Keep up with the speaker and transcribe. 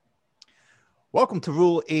Welcome to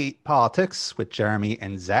Rule 8 Politics with Jeremy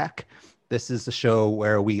and Zach. This is the show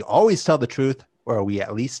where we always tell the truth, or we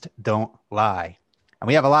at least don't lie. And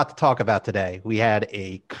we have a lot to talk about today. We had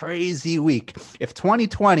a crazy week. If you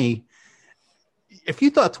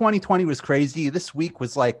thought 2020 was crazy, this week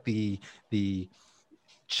was like the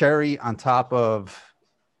cherry on top of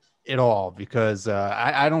it all, because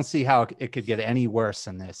I don't see how it could get any worse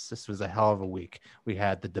than this. This was a hell of a week. We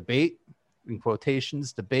had the debate, in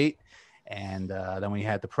quotations, debate. And then we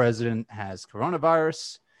had the president has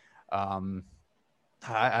coronavirus. I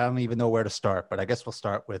don't even know where to start, but I guess we'll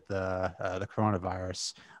start with the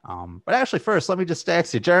coronavirus. But actually, first, let me just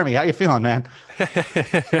ask you, Jeremy, how you feeling, man?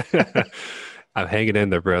 I'm hanging in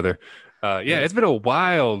there, brother. It's been a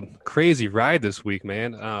wild, crazy ride this week,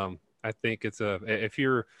 man. I think it's if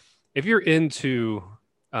you're into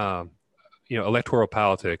electoral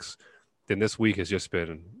politics, then this week has just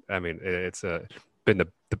been. I mean, it's been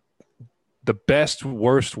the best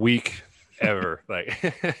worst week ever.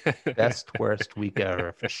 Best worst week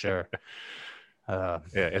ever for sure.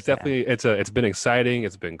 It's definitely it's been exciting.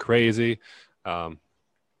 It's been crazy. I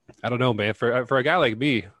don't know, man. For a guy like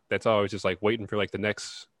me, that's always just like waiting for like the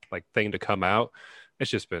next like thing to come out. It's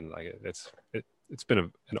just been like it's been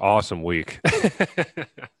an awesome week.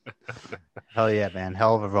 Hell yeah, man!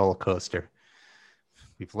 Hell of a roller coaster.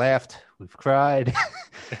 We've laughed, we've cried.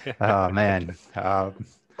 Oh man.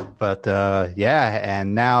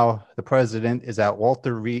 And now the president is at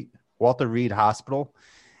Walter Reed Hospital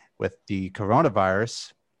with the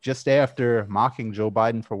coronavirus just after mocking Joe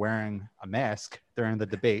Biden for wearing a mask during the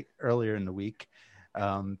debate earlier in the week.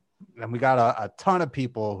 And we got a ton of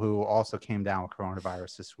people who also came down with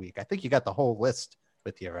coronavirus this week. I think you got the whole list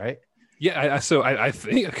with you, right? Yeah, I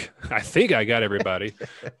think I got everybody.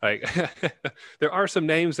 There are some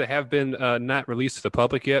names that have been not released to the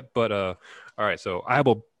public yet, but all right. So I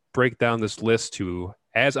will break down this list to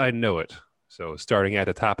as I know it. So starting at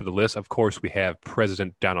the top of the list, of course, we have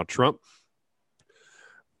President Donald Trump,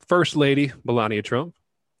 First Lady Melania Trump,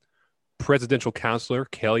 Presidential Counselor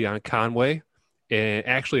Kellyanne Conway, and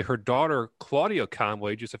actually her daughter Claudia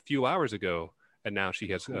Conway just a few hours ago announced she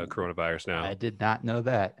has coronavirus now. I did not know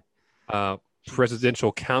that.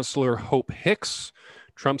 Presidential Counselor Hope Hicks,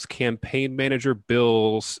 Trump's campaign manager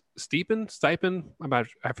Bill Stepien. I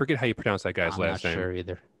forget how you pronounce that guy's last name. I'm not sure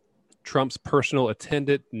either. Trump's personal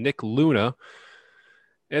attendant Nick Luna,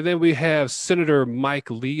 and then we have Senator Mike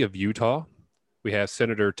Lee of Utah. We have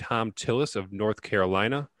Senator Thom Tillis of North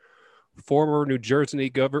Carolina, former New Jersey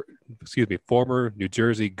Governor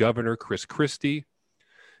Chris Christie,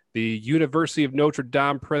 the University of Notre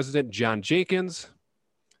Dame President John Jenkins,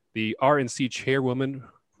 the RNC Chairwoman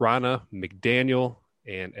Ronna McDaniel,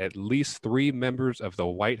 and at least 3 members of the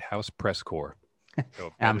White House press corps.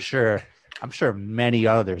 So, I'm sure many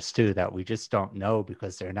others too that we just don't know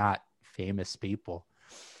because they're not famous people.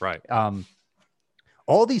 Right.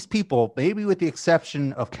 All these people, maybe with the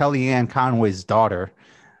exception of Kellyanne Conway's daughter,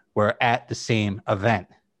 were at the same event,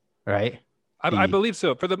 right? I believe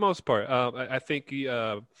so for the most part. I think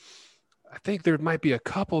there might be a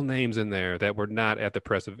couple names in there that were not at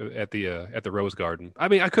the Rose Garden. I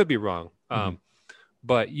mean, I could be wrong.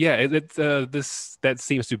 But yeah, that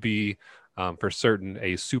seems to be for certain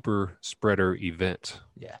a super spreader event.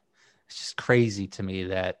 Yeah, it's just crazy to me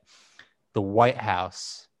that the White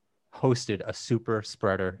House hosted a super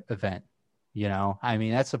spreader event. You know, I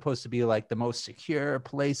mean, that's supposed to be like the most secure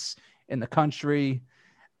place in the country,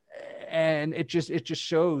 and it just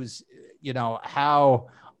shows, you know, how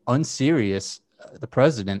unserious the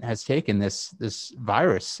president has taken this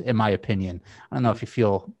virus, in my opinion. I don't know if you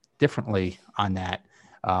feel differently on that.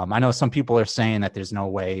 I know some people are saying that there's no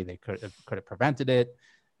way they could have prevented it.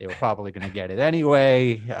 They were probably going to get it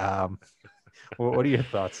anyway. What are your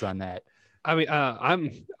thoughts on that? I mean,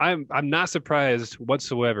 I'm not surprised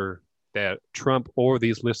whatsoever that Trump or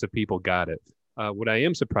these lists of people got it. What I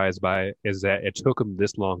am surprised by is that it took them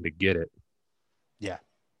this long to get it. Yeah.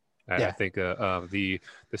 I think the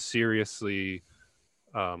seriously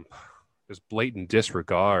this blatant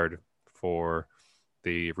disregard for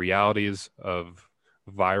the realities of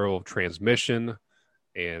viral transmission,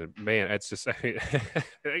 and man, it's just I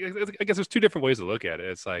guess there's 2 different ways to look at it.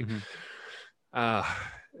 It's like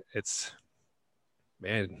it's,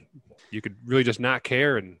 man, you could really just not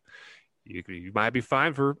care, and you might be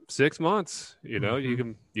fine for 6 months. You know, you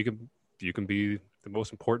can be the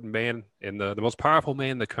most important man and the most powerful man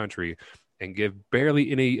in the country and give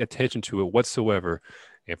barely any attention to it whatsoever.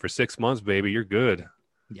 And for 6 months, baby, you're good.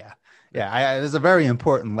 Yeah. There's a very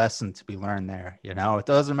important lesson to be learned there. You know, it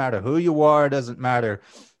doesn't matter who you are. It doesn't matter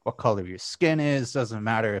what color your skin is. Doesn't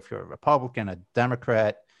matter if you're a Republican, a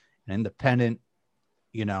Democrat. You an independent.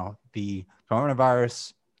 The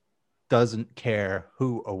coronavirus doesn't care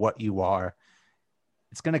who or what you are.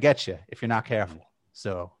 It's going to get you if you're not careful.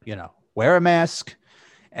 So, wear a mask.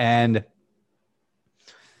 And,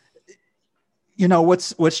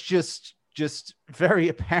 what's just very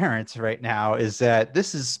apparent right now is that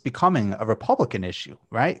this is becoming a Republican issue,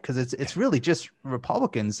 right? Because it's really just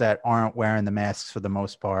Republicans that aren't wearing the masks for the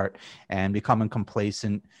most part and becoming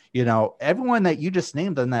complacent. Everyone that you just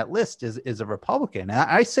named on that list is a Republican. And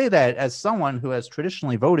I say that as someone who has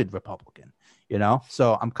traditionally voted Republican,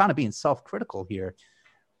 so I'm kind of being self-critical here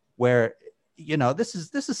where, this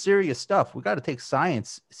is serious stuff. We got to take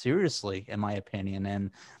science seriously, in my opinion.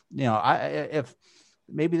 And, if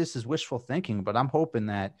maybe this is wishful thinking, but I'm hoping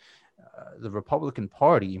that the Republican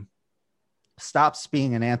Party stops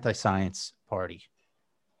being an anti-science party.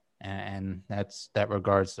 And that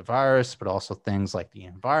regards the virus, but also things like the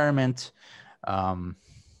environment. You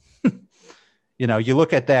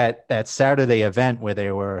look at that Saturday event where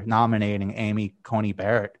they were nominating Amy Coney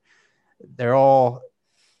Barrett. They're all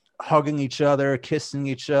hugging each other, kissing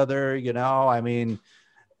each other.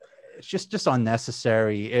 It's just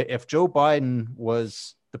unnecessary. If Joe Biden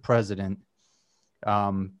was the president,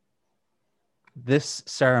 this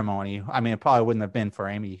ceremony, it probably wouldn't have been for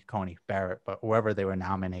Amy Coney Barrett, but whoever they were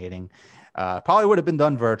nominating, probably would have been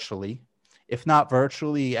done virtually. If not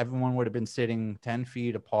virtually, everyone would have been sitting 10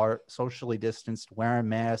 feet apart, socially distanced, wearing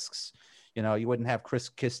masks. You wouldn't have Chris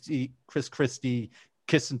Christie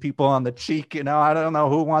kissing people on the cheek. I don't know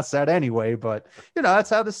who wants that anyway, but that's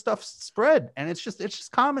how this stuff spread. And it's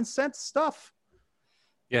just common sense stuff.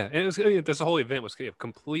 Yeah. And this whole event was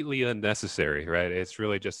completely unnecessary, right? It's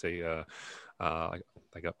really just a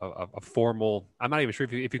formal, I'm not even sure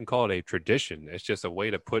if you can call it a tradition. It's just a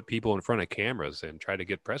way to put people in front of cameras and try to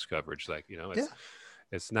get press coverage.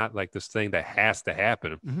 It's not like this thing that has to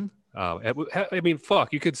happen. Mm-hmm.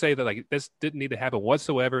 Fuck, you could say that this didn't need to happen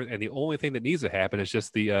whatsoever, and the only thing that needs to happen is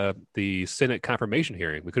just the Senate confirmation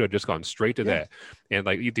hearing. We could have just gone straight to that. And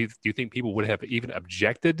do you think people would have even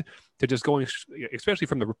objected to just going, especially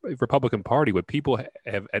from the Republican Party, would people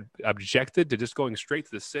have objected to just going straight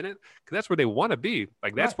to the Senate? Because that's where they want to be.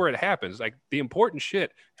 That's where it happens. The important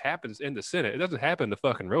shit happens in the Senate. It doesn't happen in the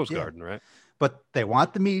fucking Rose Garden, right? But they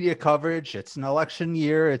want the media coverage. It's an election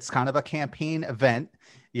year. It's kind of a campaign event.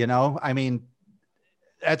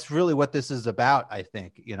 That's really what this is about, I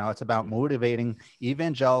think. It's about motivating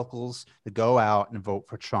evangelicals to go out and vote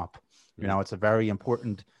for Trump. It's a very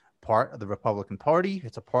important part of the Republican Party.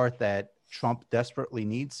 It's a part that Trump desperately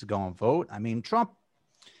needs to go and vote. Trump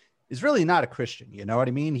is really not a Christian. You know what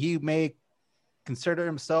I mean? He may consider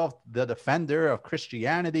himself the defender of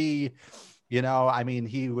Christianity.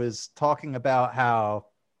 He was talking about how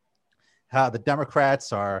the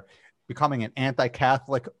Democrats are becoming an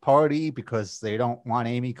anti-Catholic party because they don't want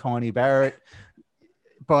Amy Coney Barrett.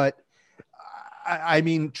 But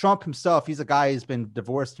Trump himself, he's a guy who's been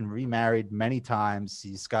divorced and remarried many times.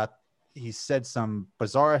 He's said some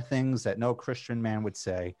bizarre things that no Christian man would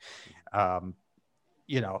say.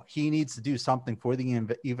 He needs to do something for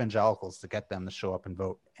the evangelicals to get them to show up and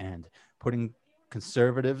vote. And putting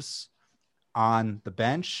conservatives on the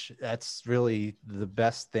bench, that's really the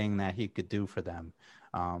best thing that he could do for them.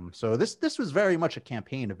 So this was very much a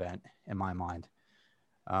campaign event in my mind.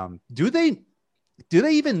 Do they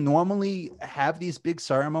even normally have these big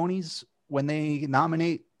ceremonies when they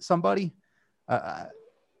nominate somebody?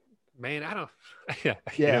 Man, I don't.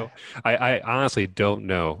 I honestly don't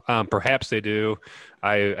know. Perhaps they do.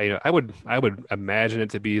 I would imagine it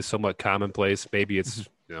to be somewhat commonplace. Maybe it's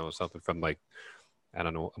something from I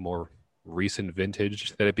don't know, a more recent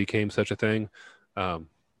vintage that it became such a thing.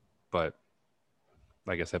 But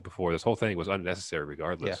like I said before, this whole thing was unnecessary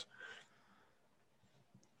regardless.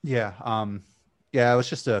 Yeah. It was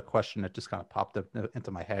just a question that just kind of popped up into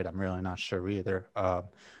my head. I'm really not sure either.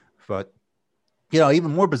 But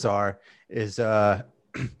even more bizarre is the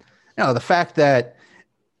fact that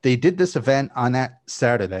they did this event on that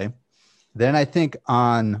Saturday. Then I think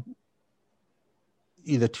on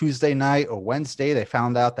either Tuesday night or Wednesday, they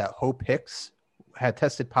found out that Hope Hicks had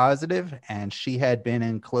tested positive, and she had been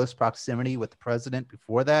in close proximity with the president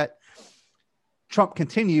before that. Trump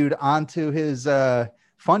continued on to his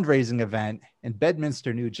fundraising event in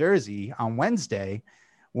Bedminster, New Jersey on Wednesday,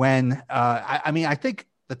 when I think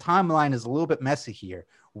the timeline is a little bit messy here.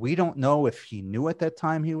 We don't know if he knew at that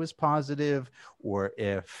time he was positive, or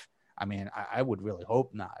if, I would really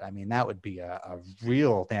hope not. That would be a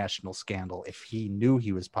real national scandal if he knew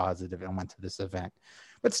he was positive and went to this event.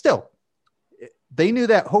 But still, they knew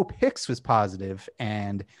that Hope Hicks was positive,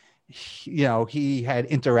 and he had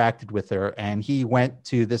interacted with her and he went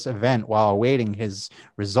to this event while awaiting his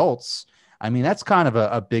results. I mean, that's kind of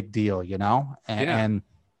a big deal, and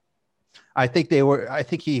I think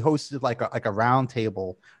he hosted like a round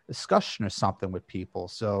table discussion or something with people.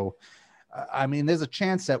 So, I mean, there's a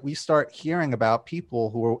chance that we start hearing about people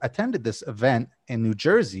who attended this event in New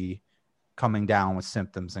Jersey coming down with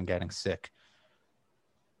symptoms and getting sick.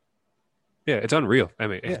 Yeah, it's unreal. I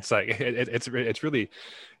mean, it's like it's really,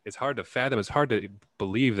 it's hard to fathom. It's hard to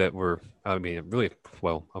believe that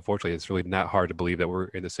unfortunately, it's really not hard to believe that we're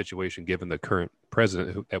in this situation given the current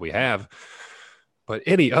president that we have. But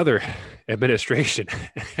any other administration,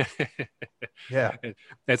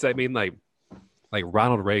 it's, I mean, like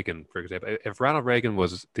Ronald Reagan, for example. If Ronald Reagan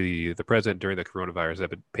was the president during the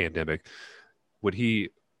coronavirus pandemic, would he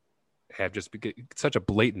have just such a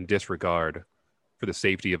blatant disregard for the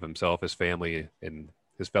safety of himself, his family, and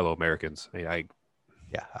his fellow Americans? I mean, I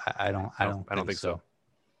don't think so.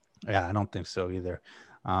 Yeah, I don't think so either.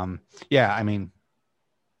 I mean,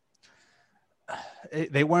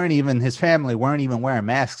 his family weren't even wearing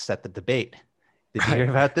masks at the debate. Did you hear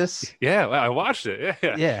about this? Yeah, I watched it.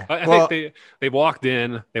 Yeah. I think they walked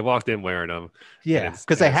in wearing them. Yeah,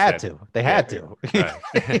 because they had to. They had to.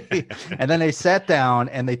 Right. And then they sat down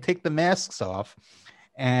and they take the masks off.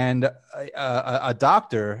 And a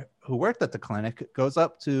doctor who worked at the clinic goes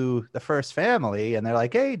up to the first family and they're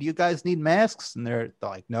like, "Hey, do you guys need masks?" And they're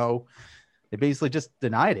like, "No." They basically just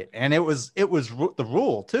denied it. And it was the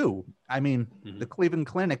rule too. I mean, the Cleveland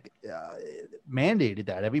Clinic mandated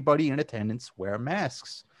that everybody in attendance wear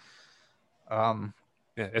masks.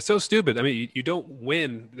 It's so stupid. I mean, you don't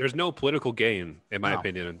win. There's no political gain, in my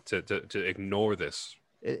opinion, to ignore this.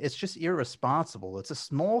 It's just irresponsible. It's a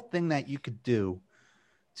small thing that you could do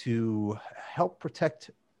to help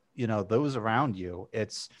protect, those around you.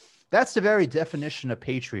 That's the very definition of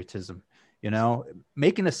patriotism,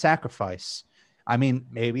 making a sacrifice. I mean,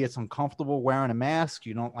 maybe it's uncomfortable wearing a mask.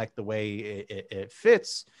 You don't like the way it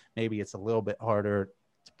fits. Maybe it's a little bit harder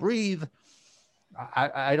to breathe.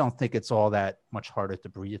 I don't think it's all that much harder to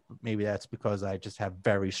breathe. Maybe that's because I just have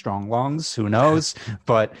very strong lungs. Who knows?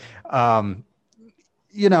 But,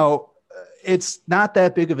 it's not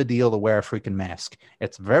that big of a deal to wear a freaking mask.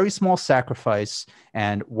 It's a very small sacrifice.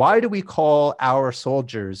 And why do we call our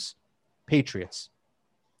soldiers patriots?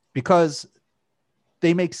 Because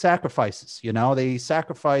they make sacrifices. They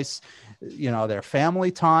sacrifice, their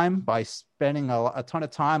family time by spending a ton of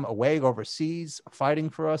time away overseas, fighting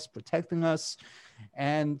for us, protecting us.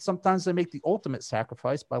 And sometimes they make the ultimate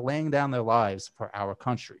sacrifice by laying down their lives for our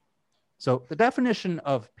country. So the definition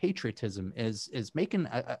of patriotism is making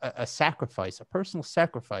a sacrifice, a personal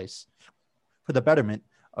sacrifice for the betterment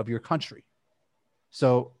of your country.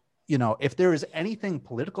 So, if there is anything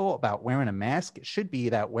political about wearing a mask, it should be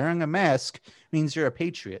that wearing a mask means you're a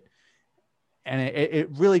patriot. And it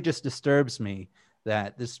really just disturbs me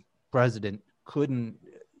that this president couldn't,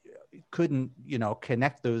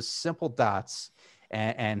 connect those simple dots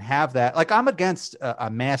and have that. Like, I'm against a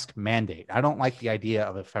mask mandate. I don't like the idea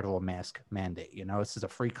of a federal mask mandate. This is a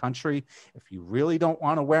free country. If you really don't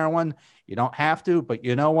want to wear one, you don't have to. But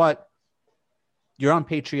you know what? You're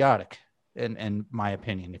unpatriotic, in my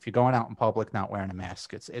opinion, if you're going out in public not wearing a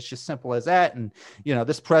mask. It's just simple as that. And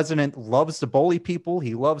this president loves to bully people.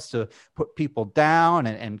 He loves to put people down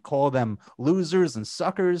and call them losers and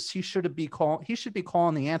suckers. He should be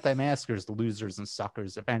calling the anti-maskers the losers and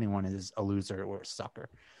suckers, if anyone is a loser or a sucker.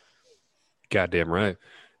 Goddamn right.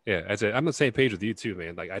 Yeah, I'm on the same page with you too,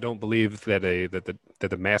 man. Like, I don't believe that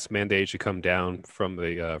the mask mandate should come down from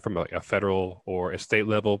a federal or a state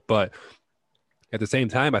level, but at the same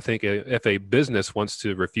time, I think if a business wants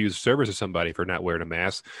to refuse service to somebody for not wearing a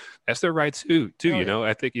mask, that's their right too.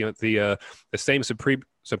 I think the same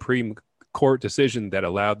Supreme Court decision that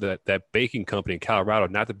allowed that baking company in Colorado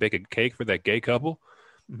not to bake a cake for that gay couple.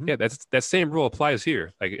 Mm-hmm. Yeah, that same rule applies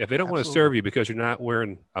here. Like, if they don't want to serve you because you're not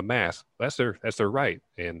wearing a mask, that's their right,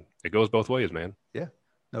 and it goes both ways, man. Yeah,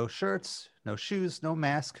 no shirts, no shoes, no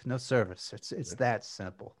mask, no service. It's that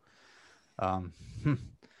simple.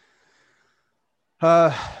 So,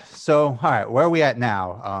 all right, where are we at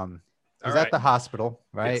now? He's at the hospital,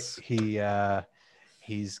 right? Yes.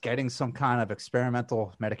 He's getting some kind of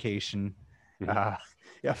experimental medication.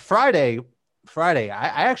 Mm-hmm. Friday, I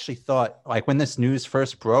actually thought, like, when this news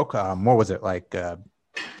first broke, what was it, like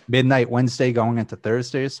midnight Wednesday going into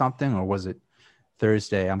Thursday or something? Or was it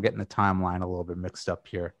Thursday? I'm getting the timeline a little bit mixed up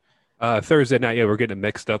here. Thursday night, yeah, we're getting it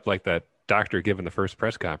mixed up like that doctor giving the first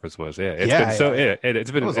press conference was. Yeah,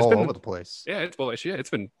 it's been it was all over the place. Yeah, it's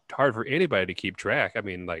been hard for anybody to keep track. I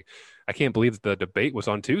mean, like, I can't believe that the debate was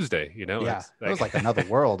on Tuesday. You know, Yeah, it was like another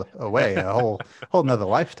world away, a whole another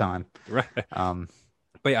lifetime. Right.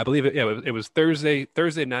 But yeah, I believe it. Yeah, it was Thursday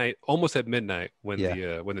night, almost at midnight when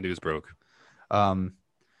the news broke.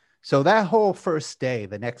 So that whole first day,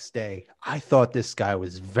 the next day, I thought this guy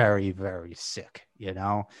was very, very sick. You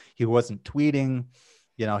know, he wasn't tweeting.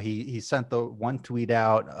 You know, he sent the one tweet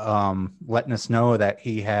out letting us know that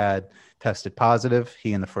he had tested positive,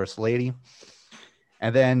 he and the first lady.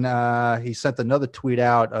 And then he sent another tweet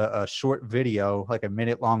out, a short video, like a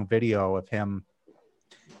minute-long video of him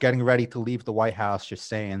getting ready to leave the White House, just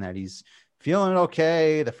saying that he's feeling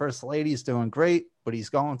okay. The first lady's doing great, but he's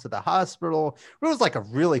going to the hospital. It was like a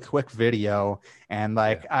really quick video. And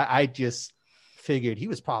like, I just figured he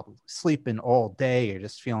was probably sleeping all day or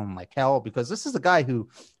just feeling like hell, because this is a guy who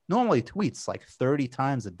normally tweets like 30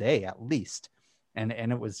 times a day at least. And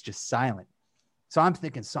it was just silent. So I'm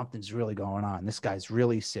thinking something's really going on. This guy's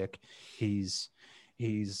really sick. He's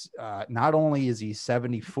not only is he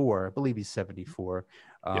 74, I believe he's 74.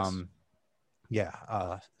 Yes.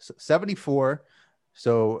 74.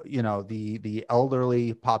 So, you know, the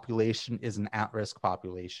elderly population is an at-risk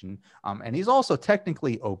population. And he's also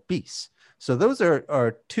technically obese. So those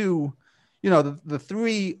are two, you know, the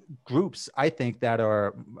three groups I think that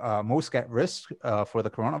are most at risk for the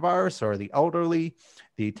coronavirus are the elderly,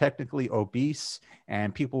 the technically obese,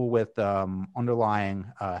 and people with underlying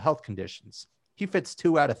health conditions. He fits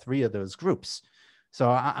 2 out of 3 of those groups. So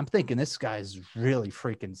I'm thinking this guy's really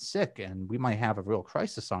freaking sick and we might have a real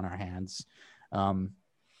crisis on our hands.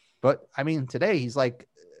 But I mean, today he's like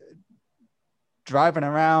driving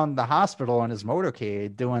around the hospital in his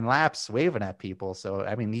motorcade, doing laps, waving at people. So,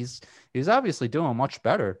 I mean, he's obviously doing much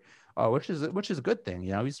better, which is a good thing.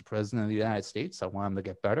 You know, he's the president of the United States. I want him to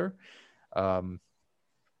get better.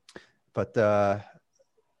 But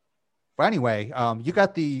anyway, you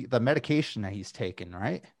got the medication that he's taking,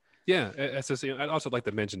 right? Yeah. I'd also like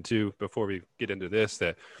to mention too, before we get into this,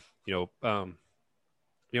 that,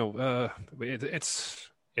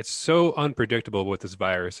 it's so unpredictable with this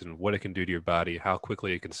virus and what it can do to your body, how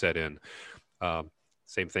quickly it can set in.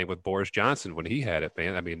 Same thing with Boris Johnson when he had it,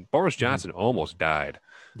 man. I mean, Boris Johnson almost died.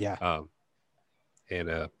 Yeah. I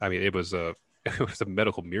mean, it was a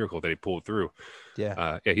medical miracle that he pulled through.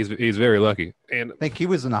 Yeah. He's very lucky. And I think he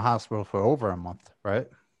was in the hospital for over a month, right?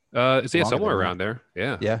 Somewhere around there.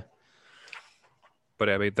 Yeah. Yeah. But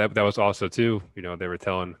I mean, that was also too, you know, they were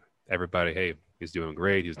telling everybody, hey, he's doing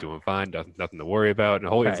great. He's doing fine. Nothing to worry about.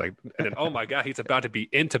 And it's like, and then, oh my God, he's about to be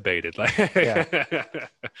intubated. Like,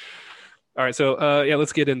 All right. So,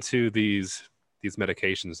 let's get into these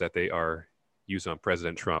medications that they are using on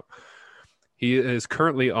President Trump. He is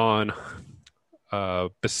currently on,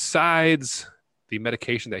 besides the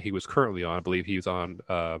medication that he was currently on, I believe he was on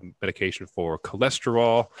medication for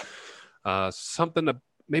cholesterol, something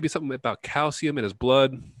about calcium in his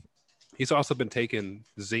blood. He's also been taking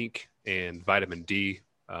zinc and vitamin D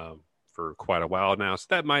for quite a while now. So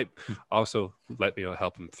that might also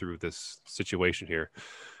help him through this situation here.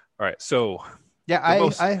 All right. So yeah,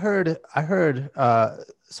 I heard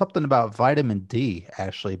something about vitamin D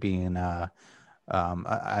actually being I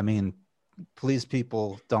mean, please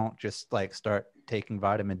people don't just like start taking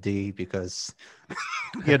vitamin D because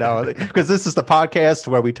because this is the podcast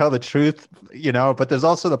where we tell the truth, but there's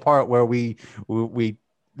also the part where we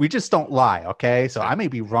just don't lie. Okay. So I may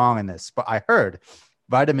be wrong in this, but I heard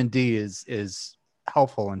vitamin D is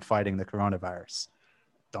helpful in fighting the coronavirus.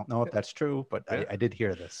 Don't know if that's true, but yeah. I did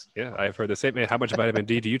hear this. Yeah. I've heard the same. How much vitamin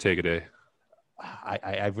D do you take a day?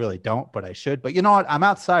 I really don't, but I should. But you know what? I'm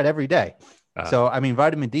outside every day. So, I mean,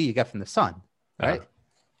 vitamin D you get from the sun, right?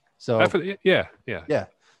 So yeah.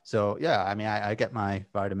 So yeah, I mean, I get my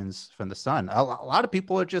vitamins from the sun. A lot of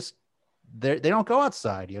people are just they don't go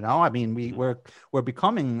outside. I mean, we're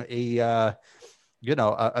becoming a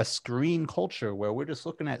screen culture where we're just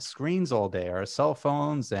looking at screens all day, our cell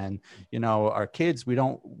phones, and our kids. We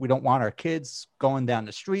don't want our kids going down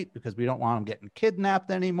the street because we don't want them getting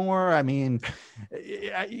kidnapped anymore. I mean,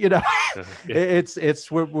 we're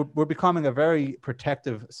becoming a very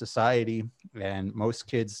protective society, and most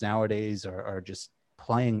kids nowadays are just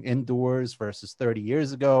playing indoors versus 30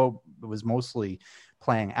 years ago. It was mostly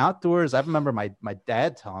playing outdoors. I remember my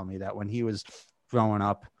dad telling me that when he was growing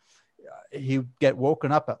up, he'd get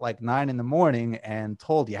woken up at like 9 a.m. and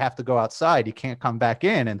told you have to go outside. You can't come back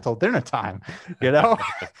in until dinner time,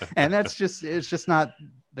 and it's just not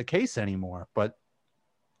the case anymore. But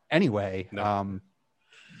anyway,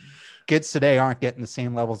 kids today aren't getting the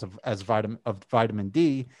same levels of vitamin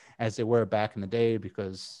D as they were back in the day,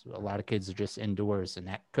 because a lot of kids are just indoors, and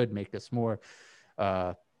that could make us more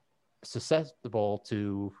susceptible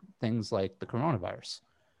to things like the coronavirus.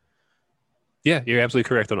 Yeah, you're absolutely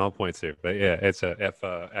correct on all points here. But yeah,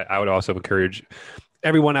 I would also encourage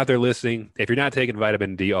everyone out there listening, if you're not taking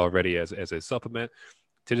vitamin D already as a supplement,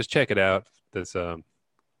 to just check it out. This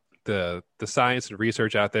the science and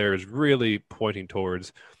research out there is really pointing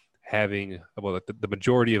towards having, well, the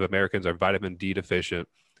majority of Americans are vitamin D deficient,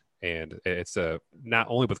 and it's not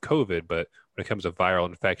only with COVID, but when it comes to viral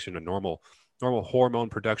infection and normal hormone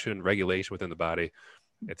production and regulation within the body,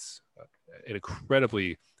 it's an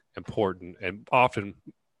incredibly important and often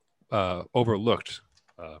overlooked,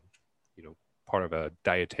 part of a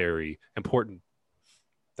important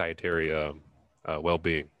dietary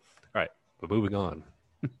well-being. All right, but moving on.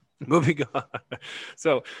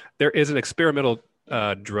 So there is an experimental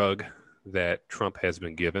drug that Trump has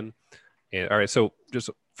been given. And all right, so just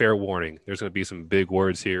fair warning, there's going to be some big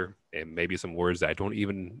words here and maybe some words that I don't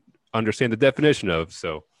even understand the definition of.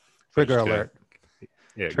 So trigger alert.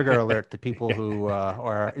 Yeah. Trigger alert to people who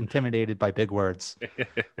are intimidated by big words.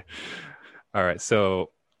 All right,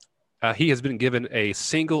 so he has been given a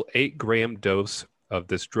single 8-gram dose of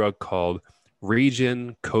this drug called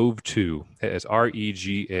Regen CoV-2, as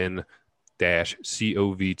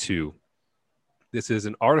REGN-CoV-2. This is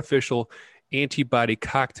an artificial antibody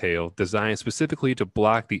cocktail designed specifically to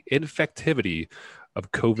block the infectivity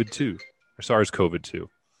of COVID-2, or SARS-CoV-2.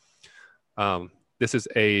 This is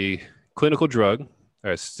a clinical drug,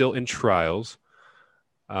 still in trials.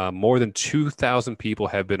 More than 2,000 people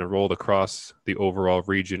have been enrolled across the overall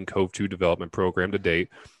Regen CoV-2 development program to date,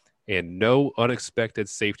 and no unexpected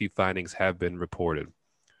safety findings have been reported.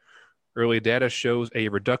 Early data shows a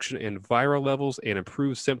reduction in viral levels and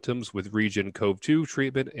improved symptoms with Regen CoV-2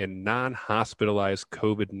 treatment in non-hospitalized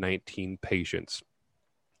COVID-19 patients.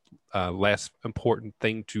 Last important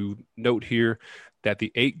thing to note here, that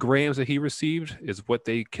the 8 grams that he received is what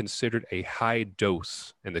they considered a high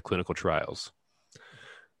dose in the clinical trials.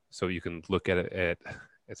 So you can look at it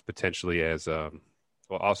as potentially as,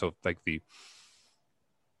 also like the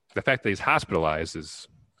fact that he's hospitalized is,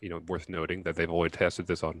 worth noting, that they've only tested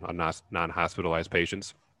this on non-hospitalized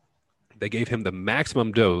patients. They gave him the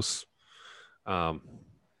maximum dose.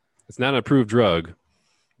 It's not an approved drug,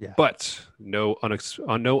 but no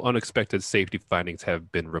unexpected safety findings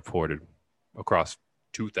have been reported across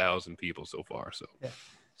 2,000 people so far.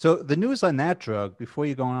 So the news on that drug, before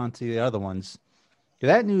you go on to the other ones,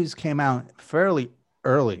 that news came out fairly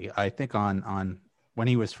early, I think, on when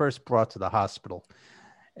he was first brought to the hospital.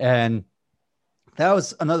 And that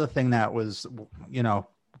was another thing that was,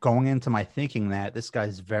 going into my thinking that this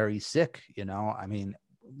guy's very sick. I mean,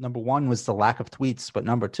 number one was the lack of tweets, but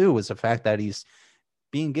number two was the fact that he's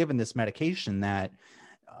being given this medication that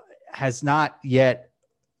has not yet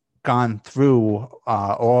gone through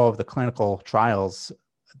all of the clinical trials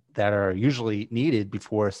that are usually needed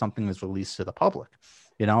before something is released to the public.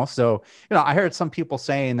 So, I heard some people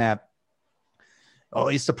saying that, oh,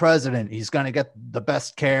 he's the president, he's going to get the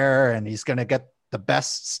best care and he's going to get the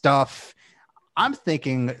best stuff. I'm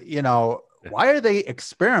thinking, why are they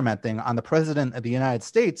experimenting on the president of the United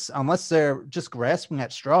States unless they're just grasping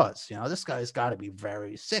at straws? This guy's got to be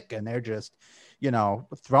very sick, and they're just,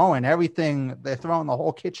 throwing everything. They're throwing the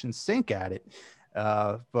whole kitchen sink at it.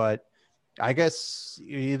 But I guess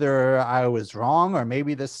either I was wrong, or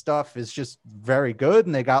maybe this stuff is just very good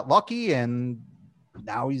and they got lucky, and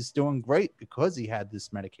now he's doing great because he had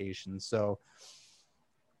this medication. So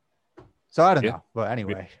I don't know. But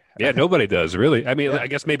anyway. Yeah, nobody does, really. I mean, I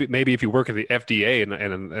guess maybe if you work at the FDA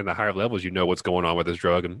and the higher levels, what's going on with this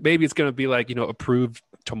drug. And maybe it's going to be like, approved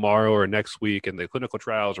tomorrow or next week, and the clinical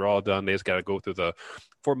trials are all done. They just got to go through the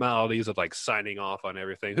formalities of like signing off on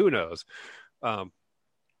everything. Who knows?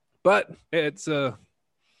 But it sounds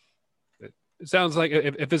like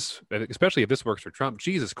if this, especially if this works for Trump,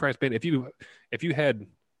 Jesus Christ, man, if you had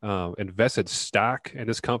invested stock in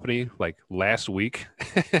this company like last week,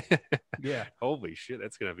 holy shit,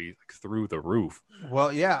 that's gonna be like through the roof.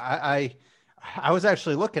 Well, yeah, I was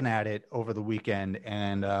actually looking at it over the weekend,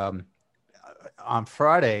 and on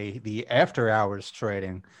Friday, the after hours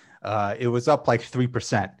trading, it was up like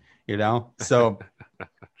 3%. So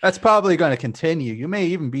that's probably going to continue. You may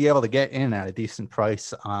even be able to get in at a decent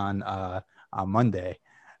price on Monday.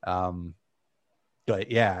 But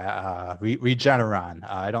yeah, Regeneron.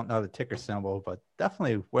 I don't know the ticker symbol, but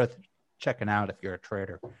definitely worth checking out if you're a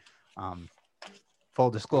trader. full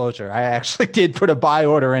disclosure, I actually did put a buy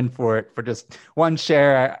order in for it for just one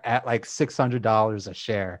share at like $600 a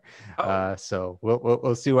share. So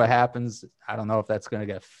we'll see what happens. I don't know if that's going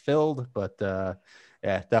to get filled, but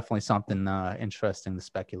yeah, definitely something interesting to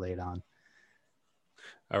speculate on.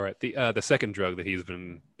 All right. The second drug that he's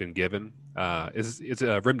been given is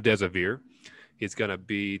remdesivir. He's going to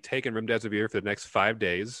be taking remdesivir for the next 5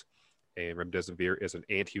 days, and remdesivir is an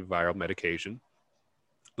antiviral medication.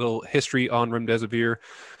 Little history on remdesivir.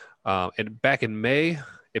 And back in May,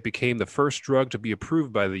 it became the first drug to be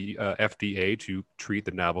approved by the FDA to treat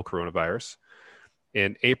the novel coronavirus.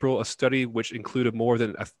 In April, a study which included more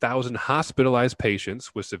than 1,000 hospitalized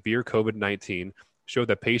patients with severe COVID-19 showed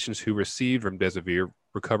that patients who received remdesivir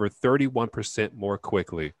recovered 31% more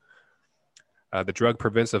quickly. The drug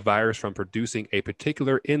prevents a virus from producing a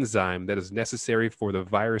particular enzyme that is necessary for the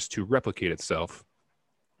virus to replicate itself.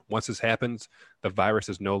 Once this happens, the virus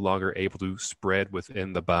is no longer able to spread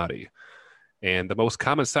within the body. And the most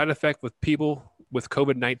common side effect with people with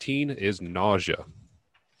COVID-19 is nausea.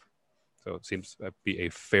 So it seems to be a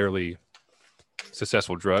fairly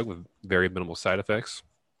successful drug with very minimal side effects.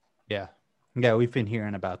 Yeah. Yeah, we've been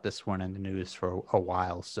hearing about this one in the news for a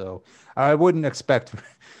while. So I wouldn't expect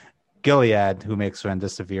Gilead, who makes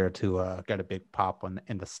remdesivir, to get a big pop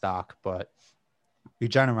in the stock. But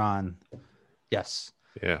Regeneron, yes.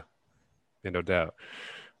 Yeah, no doubt.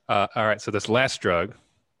 All right, so this last drug,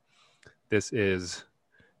 this is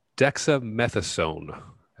dexamethasone.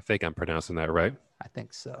 I think I'm pronouncing that right. I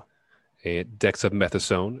think so. And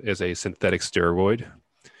dexamethasone is a synthetic steroid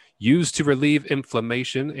used to relieve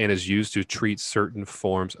inflammation and is used to treat certain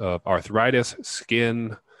forms of arthritis,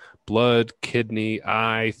 skin, blood, kidney,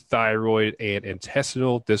 eye, thyroid, and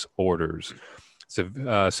intestinal disorders,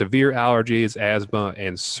 severe allergies, asthma,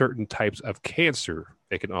 and certain types of cancer.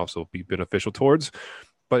 It can also be beneficial towards.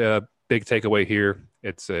 But a big takeaway here,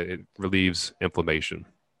 it relieves inflammation.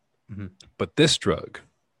 Mm-hmm. But this drug,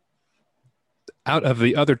 out of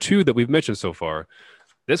the other two that we've mentioned so far,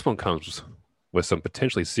 this one comes with some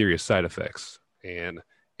potentially serious side effects. And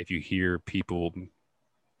if you hear people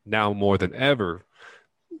now more than ever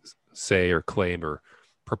say or claim or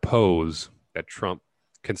propose that Trump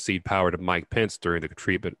concede power to Mike Pence during the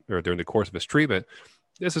treatment or during the course of his treatment,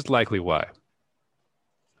 this is likely why.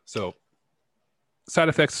 So side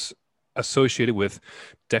effects associated with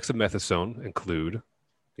dexamethasone include,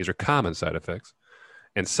 these are common side effects,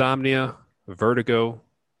 insomnia, vertigo,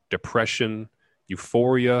 depression,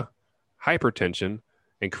 euphoria, hypertension,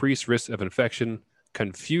 increased risk of infection,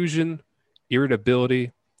 confusion,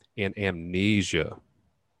 irritability, and amnesia.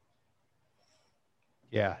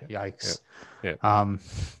 Yeah, yikes. Yeah. Let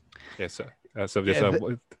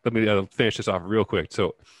me finish this off real quick.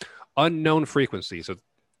 So, unknown frequency. So,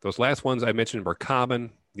 those last ones I mentioned were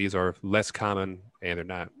common. These are less common, and they're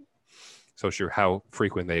not so sure how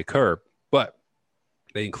frequent they occur. But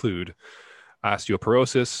they include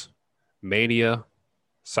osteoporosis, mania,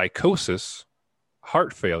 psychosis,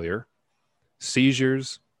 heart failure,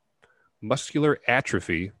 seizures, muscular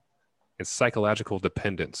atrophy, and psychological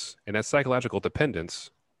dependence. And that psychological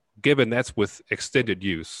dependence, given that's with extended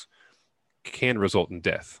use, can result in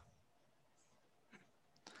death.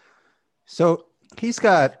 So he's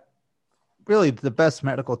got really the best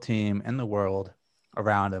medical team in the world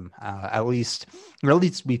around him, at least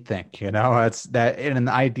we think, it's that in an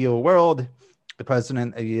ideal world, the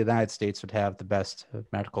president of the United States would have the best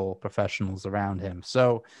medical professionals around him.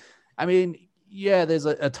 So, I mean, yeah, there's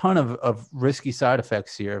a ton of risky side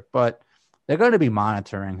effects here, but they're going to be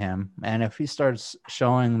monitoring him. And if he starts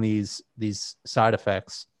showing these side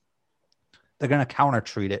effects, they're going to counter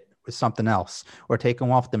treat it with something else or take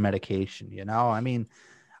him off the medication. I mean,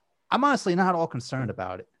 I'm honestly not all concerned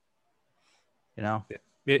about it. I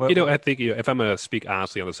think, if I'm going to speak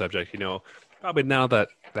honestly on the subject, probably not that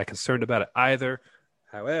concerned about it either.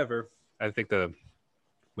 However, I think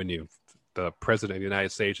when the president of the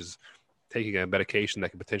United States is taking a medication that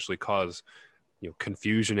could potentially cause,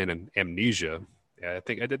 confusion and amnesia, I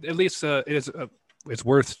think at least it's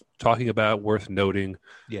worth talking about, worth noting.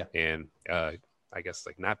 Yeah. And I guess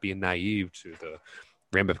not being naive to the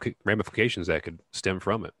ramifications that could stem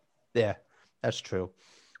from it. Yeah, that's true.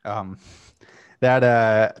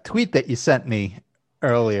 That tweet that you sent me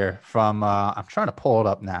earlier from I'm trying to pull it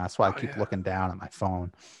up now. That's why I keep looking down at my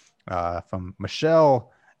phone. From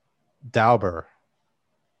Michelle Dauber.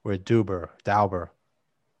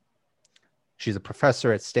 She's a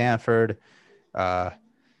professor at Stanford,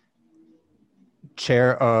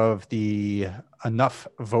 chair of the Enough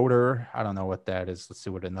Voter. I don't know what that is. Let's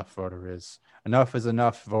see what Enough Voter is. Enough is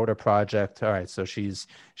Enough Voter Project. All right, so she's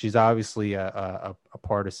obviously a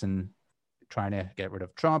partisan trying to get rid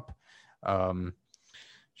of Trump.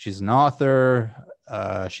 She's an author.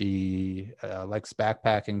 She likes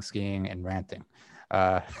backpacking, skiing, and ranting.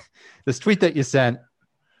 This tweet that you sent,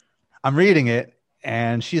 I'm reading it,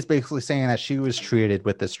 and she's basically saying that she was treated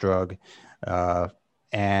with this drug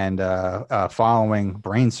and following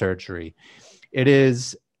brain surgery. It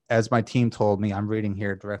is, as my team told me, I'm reading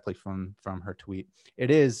here directly from her tweet. It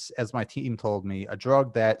is, as my team told me, a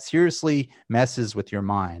drug that seriously messes with your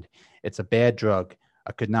mind. It's a bad drug.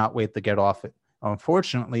 I could not wait to get off it.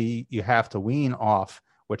 Unfortunately, you have to wean off,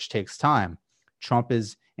 which takes time. Trump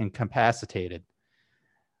is incapacitated.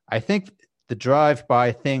 I think the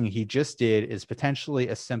drive-by thing he just did is potentially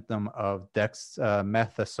a symptom of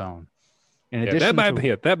dexamethasone. In addition,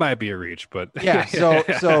 that might be a reach, but yeah.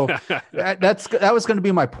 So that was going to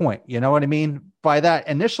be my point. You know what I mean? By that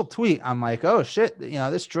initial tweet, I'm like, oh shit,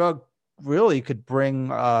 this drug really could bring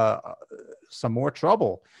some more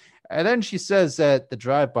trouble. And then she says that the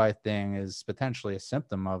drive-by thing is potentially a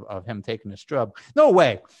symptom of him taking this drug. No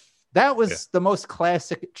way. That was the most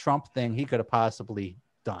classic Trump thing he could have possibly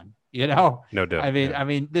done. No doubt. I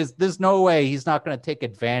mean, there's no way he's not going to take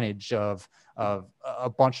advantage of a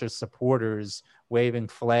bunch of supporters waving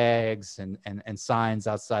flags and signs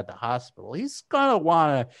outside the hospital. He's going to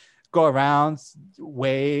want to go around,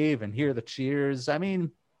 wave, and hear the cheers. I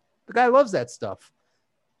mean, the guy loves that stuff.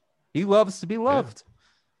 He loves to be loved.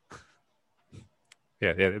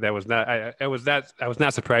 Yeah, that was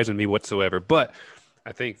not surprising to me whatsoever. But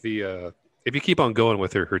I think if you keep on going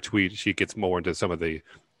with her tweet, she gets more into some of the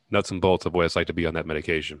nuts and bolts of what it's like to be on that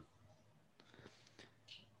medication.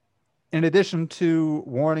 In addition to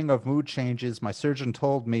warning of mood changes, my surgeon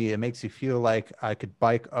told me it makes you feel like I could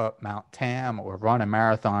bike up Mount Tam or run a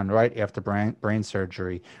marathon right after brain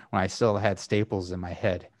surgery when I still had staples in my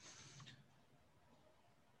head.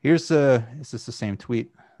 Is this the same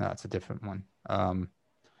tweet? No, it's a different one.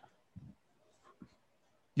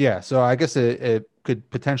 Yeah, so I guess it could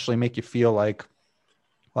potentially make you feel like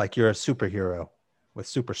you're a superhero with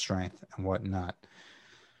super strength and whatnot.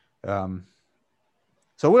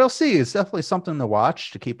 So we'll see. It's definitely something to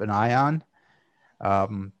watch, to keep an eye on.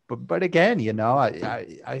 But again,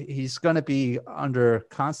 he's going to be under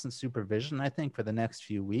constant supervision, I think, for the next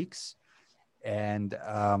few weeks. And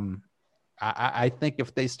I think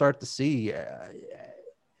if they start to see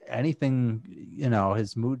anything,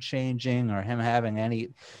 his mood changing or him having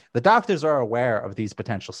the doctors are aware of these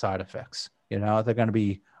potential side effects. They're going to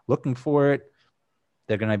be looking for it.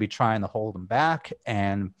 They're going to be trying to hold him back,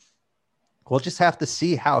 and we'll just have to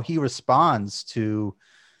see how he responds to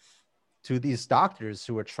these doctors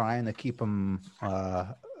who are trying to keep him,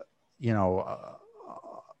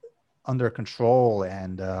 under control.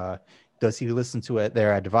 And does he listen to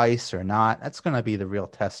their advice or not? That's going to be the real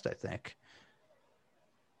test, I think.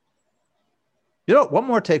 One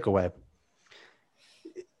more takeaway.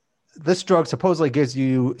 This drug supposedly gives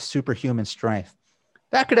you superhuman strength.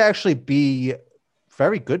 That could actually be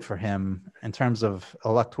very good for him in terms of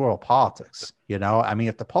electoral politics. I mean,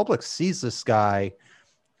 if the public sees this guy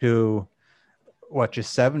who,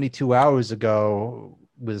 just 72 hours ago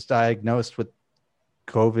was diagnosed with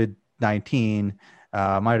COVID-19,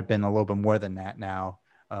 might have been a little bit more than that now,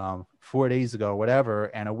 4 days ago, whatever.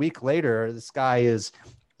 And a week later, this guy is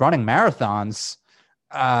running marathons.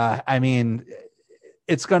 I mean,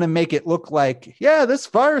 it's going to make it look like, this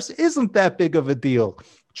virus isn't that big of a deal.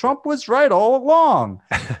 Trump was right all along.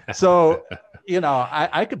 So,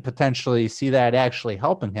 I could potentially see that actually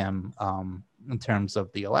helping him in terms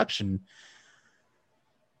of the election,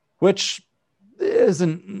 which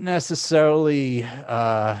isn't necessarily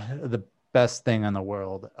the best thing in the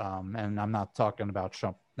world. And I'm not talking about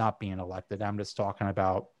Trump not being elected. I'm just talking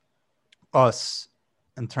about us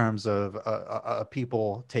in terms of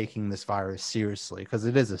people taking this virus seriously, because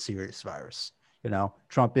it is a serious virus.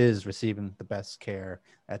 Trump is receiving the best care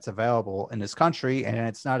that's available in this country, and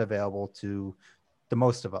it's not available to the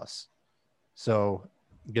most of us. So,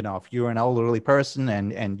 if you're an elderly person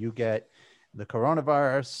and you get the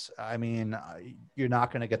coronavirus, I mean, you're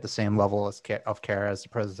not going to get the same level of care as the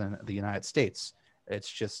president of the United States.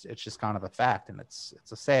 It's just kind of a fact, and it's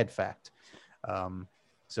a sad fact.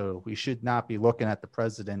 So we should not be looking at the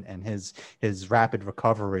president and his rapid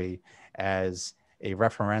recovery as a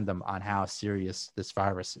referendum on how serious this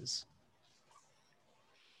virus is.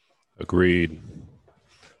 Agreed.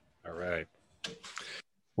 All right.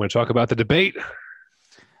 Want to talk about the debate?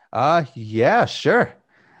 Yeah, sure.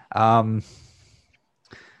 The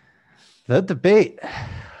debate.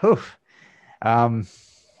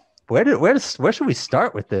 Where should we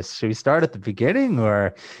start with this? Should we start at the beginning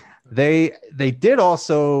or? They did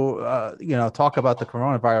also, talk about the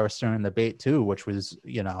coronavirus during the debate too, which was,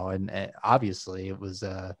 and obviously it's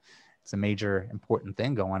a major important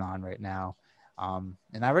thing going on right now. And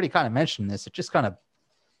I already kind of mentioned this. It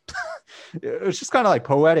was just kind of like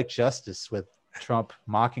poetic justice with Trump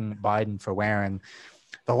mocking Biden for wearing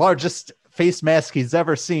the largest face mask he's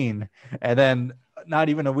ever seen. And then not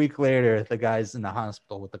even a week later, the guy's in the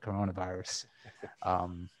hospital with the coronavirus.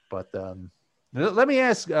 Let me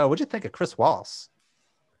ask, what'd you think of Chris Wallace?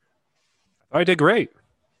 I did great.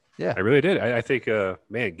 Yeah, I really did. I think,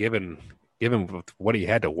 man, given what he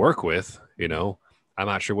had to work with, I'm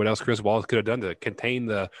not sure what else Chris Wallace could have done to contain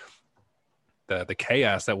the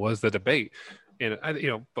chaos that was the debate. And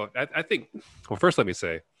I think, well, first let me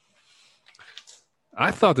say,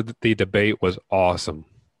 I thought that the debate was awesome.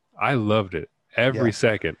 I loved it every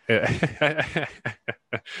second. I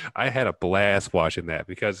had a blast watching that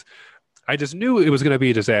because I just knew it was going to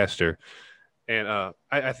be a disaster. And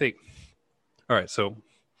I think, all right, so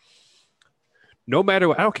no matter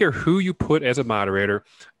what, I don't care who you put as a moderator.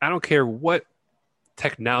 I don't care what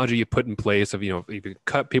technology you put in place of, you can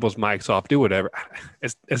cut people's mics off, do whatever.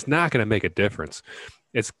 It's not going to make a difference.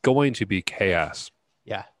 It's going to be chaos.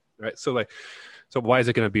 Yeah. Right. So why is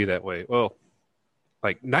it going to be that way? Well,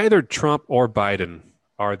 like neither Trump or Biden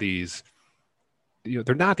are these,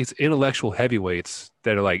 they're not these intellectual heavyweights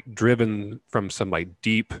that are like driven from some like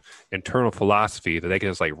deep internal philosophy that they can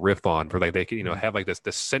just like riff on, for like they can, have like this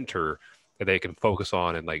center that they can focus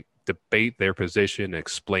on and like debate their position and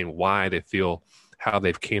explain why they feel how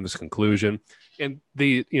they've came to this conclusion. And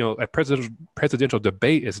the, a presidential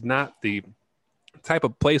debate is not the type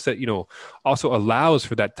of place that, also allows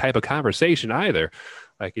for that type of conversation either.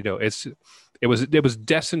 Like, it was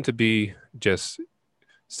destined to be just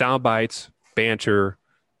sound bites, banter,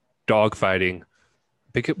 dogfighting,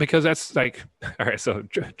 because that's like, all right. So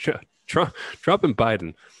Trump and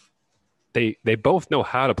Biden, they both know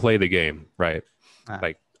how to play the game, right?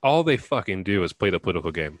 Like all they fucking do is play the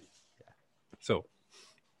political game. So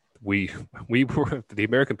we were, the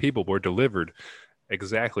American people were delivered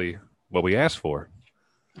exactly what we asked for.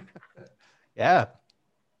 Yeah.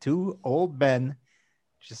 Two old men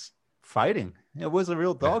just fighting. It was a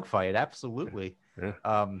real dogfight. Absolutely. Yeah.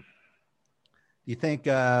 Do you think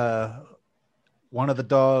one of the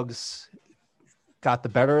dogs got the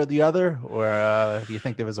better of the other, or do you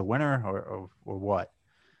think there was a winner, or what?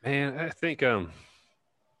 Man, I think in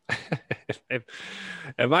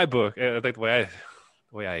my book, I think the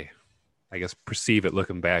way I guess perceive it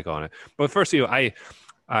looking back on it. But first, I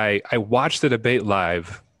watched the debate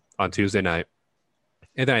live on Tuesday night,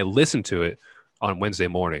 and then I listened to it on Wednesday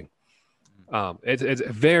morning. It's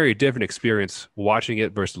a very different experience watching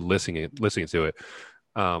it versus listening to it.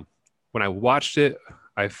 When I watched it,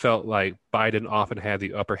 I felt like Biden often had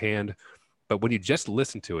the upper hand, but when you just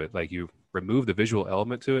listen to it, like you remove the visual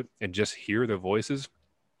element to it and just hear their voices,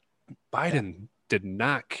 Biden did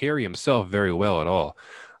not carry himself very well at all.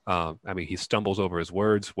 I mean, he stumbles over his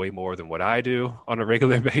words way more than what I do on a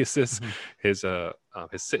regular basis. Mm-hmm.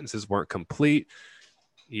 His sentences weren't complete.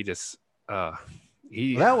 He just that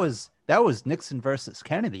was Nixon versus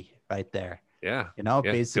Kennedy right there. Yeah.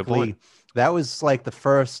 Basically that was like the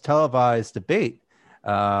first televised debate.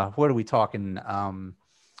 What are we talking?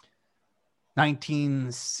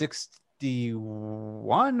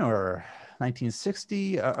 1961 or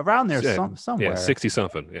 1960, around there, somewhere. Yeah, 60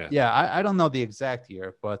 something. Yeah. Yeah. I don't know the exact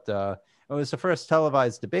year, but it was the first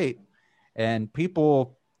televised debate, and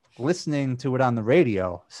people listening to it on the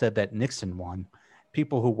radio said that Nixon won.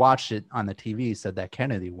 People who watched it on the TV said that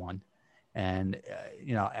Kennedy won. And,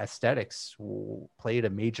 aesthetics played a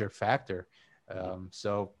major factor.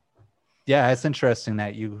 So, yeah, it's interesting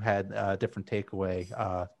that you had a different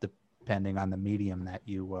takeaway depending on the medium that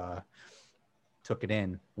you took it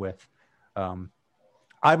in with. I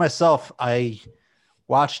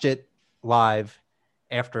watched it live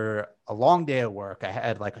after a long day of work. I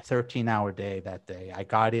had like a 13-hour day that day. I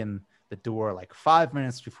got in the door like 5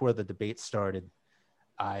 minutes before the debate started.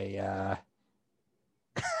 I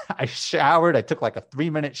showered. I took like a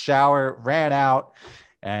 3-minute shower, ran out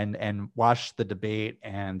and watched the debate.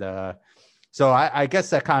 And so I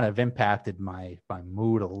guess that kind of impacted my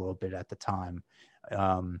mood a little bit at the time.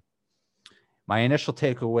 My initial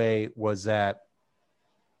takeaway was that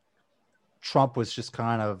Trump was just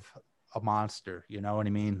kind of a monster, you know what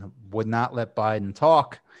I mean? Would not let Biden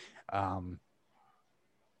talk,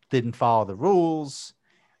 didn't follow the rules.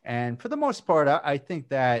 And for the most part, I think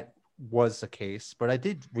that was the case, but I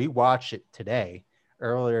did rewatch it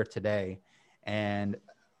earlier today, and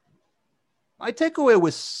my takeaway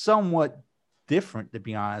was somewhat different, to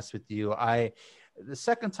be honest with you. I The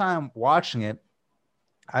second time watching it,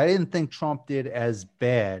 I didn't think Trump did as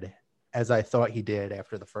bad as I thought he did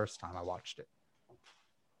after the first time I watched it.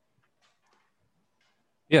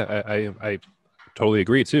 Yeah, I totally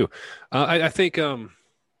agree too. I think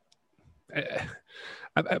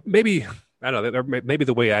maybe I don't know. Maybe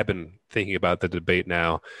the way I've been thinking about the debate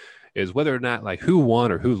now is whether or not like who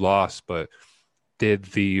won or who lost, but did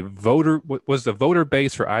was the voter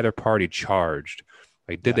base for either party charged?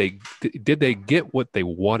 Like, did they get what they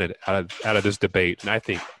wanted out of this debate? And I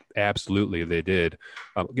think absolutely they did.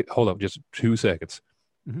 Hold up, just 2 seconds.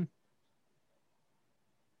 Mm-hmm.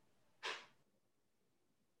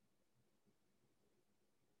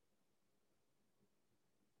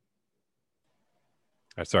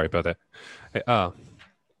 Sorry about that.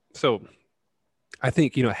 So I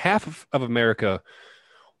think, half of America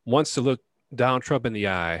wants to look Donald Trump in the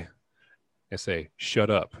eye and say, shut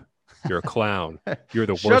up. You're a clown. You're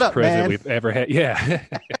the worst president we've ever had. Yeah.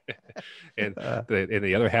 and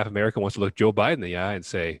the other half of America wants to look Joe Biden in the eye and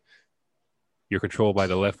say, you're controlled by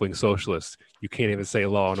the left-wing socialists. You can't even say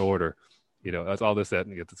law and order. That's all this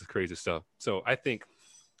crazy stuff. So I think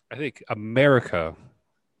America,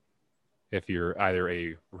 if you're either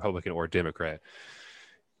a Republican or a Democrat,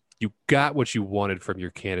 you got what you wanted from your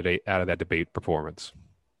candidate out of that debate performance.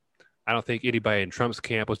 I don't think anybody in Trump's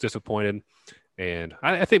camp was disappointed. And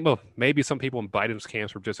I think, well, maybe some people in Biden's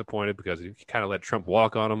camps were disappointed because he kind of let Trump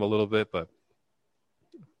walk on them a little bit. But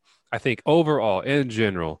I think overall, in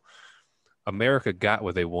general, America got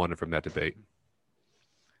what they wanted from that debate.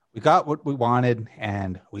 We got what we wanted,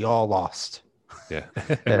 and we all lost. Yeah.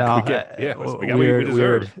 We got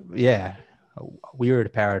weird. Yeah.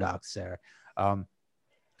 Weird paradox there.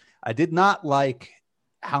 I did not like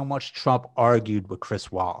how much Trump argued with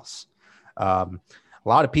Chris Wallace. A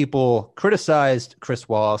lot of people criticized Chris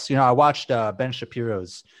Wallace. I watched Ben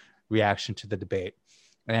Shapiro's reaction to the debate,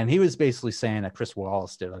 and he was basically saying that Chris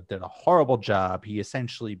Wallace did a horrible job. He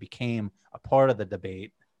essentially became a part of the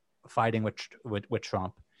debate, fighting with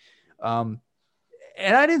Trump. And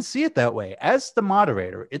I didn't see it that way. As the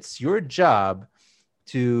moderator, it's your job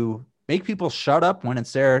to make people shut up when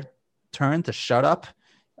it's their turn to shut up.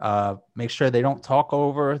 Make sure they don't talk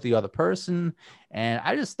over the other person. And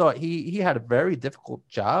I just thought he had a very difficult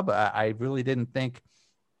job. I really didn't think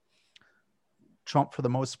Trump, for the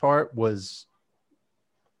most part, was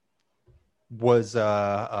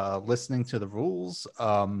listening to the rules.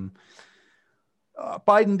 Biden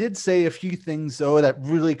did say a few things, though, that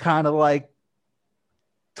really kind of like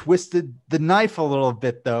twisted the knife a little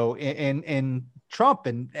bit, though, in Trump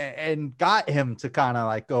and got him to kind of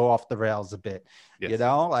like go off the rails a bit. Yes.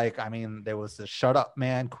 There was the "shut up,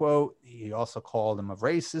 man" quote. He also called him a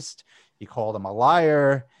racist. He called him a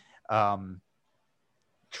liar. Trump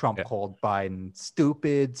called Biden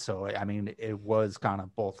stupid. So, it was kind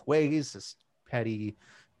of both ways, this petty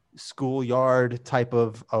schoolyard type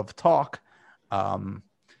of talk. But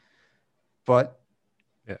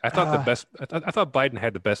I thought I thought Biden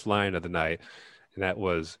had the best line of the night, and that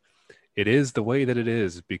was, "It is the way that it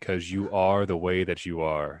is because you are the way that you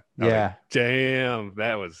are." Yeah. Damn,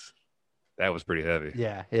 that was pretty heavy.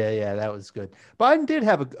 Yeah. That was good. Biden did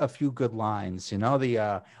have a few good lines.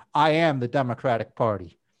 The "I am the Democratic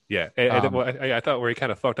Party." Yeah, I thought where he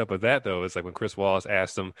kind of fucked up with that, though, is like when Chris Wallace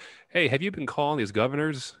asked him, "Hey, have you been calling these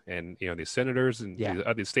governors and these senators and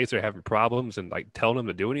these states that are having problems and like telling them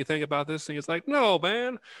to do anything about this?" And he's like, "No, man."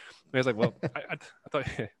 And he's like, "Well, I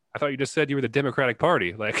thought you just said you were the Democratic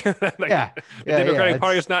Party. Like, the Democratic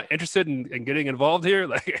Party is not interested in getting involved here."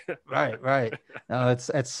 Like, right. No,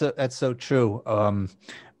 that's so true. I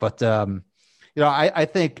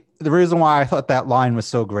think the reason why I thought that line was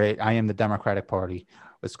so great, "I am the Democratic Party,"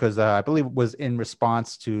 was because I believe it was in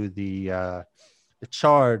response to the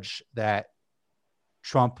charge that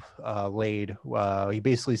Trump laid. He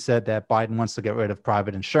basically said that Biden wants to get rid of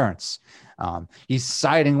private insurance. He's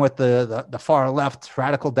siding with the far left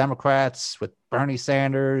radical Democrats, with Bernie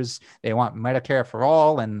Sanders. They want Medicare for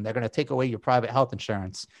all, and they're going to take away your private health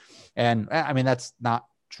insurance. And that's not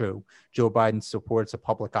true. Joe Biden supports a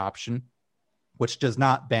public option, which does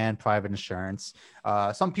not ban private insurance.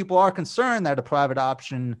 Some people are concerned that a private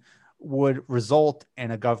option would result in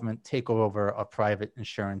a government takeover of private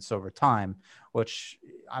insurance over time, which,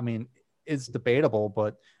 is debatable.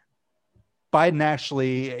 But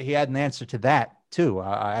Biden he had an answer to that too.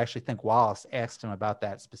 I actually think Wallace asked him about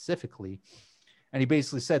that specifically. And he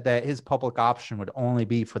basically said that his public option would only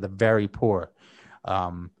be for the very poor.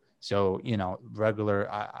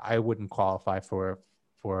 Regular, I wouldn't qualify for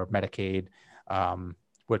Medicaid. Or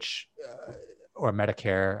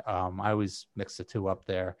Medicare. I always mix the two up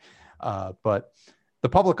there. But the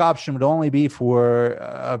public option would only be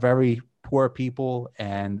for very poor people,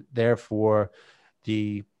 and therefore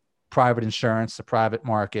the private insurance, the private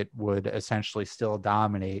market would essentially still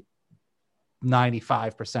dominate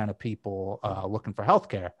 95% of people looking for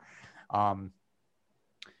healthcare.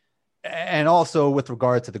 And also with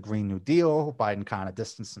regard to the Green New Deal, Biden kind of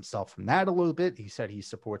distanced himself from that a little bit. He said he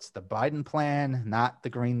supports the Biden plan, not the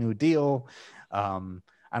Green New Deal.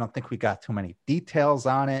 I don't think we got too many details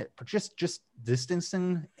on it, but just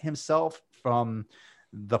distancing himself from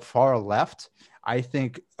the far left, I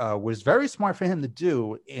think was very smart for him to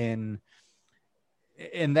do in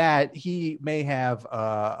that he may have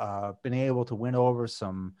been able to win over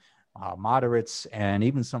some moderates and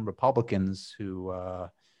even some Republicans who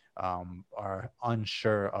are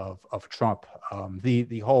unsure of Trump.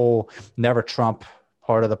 The whole Never Trump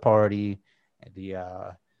part of the party,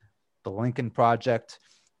 the Lincoln Project,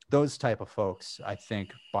 those type of folks, I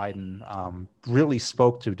think Biden really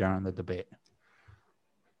spoke to during the debate.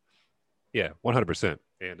 Yeah, 100%.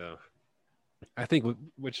 And I think,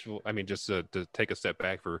 just to take a step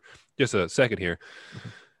back for just a second here,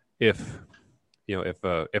 if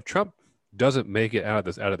Trump doesn't make it out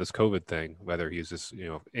of this COVID thing, whether he's just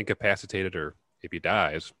incapacitated or if he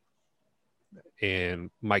dies, and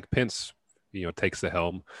Mike Pence takes the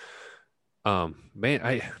helm,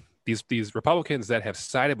 these Republicans that have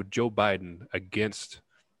sided with Joe Biden against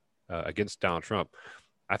Donald Trump,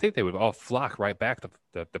 I think they would all flock right back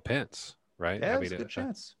to Pence, right? Yeah, there's a good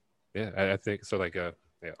chance. Yeah, I think so. Like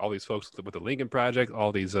all these folks with the Lincoln Project,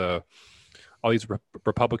 all these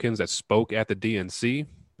Republicans that spoke at the DNC,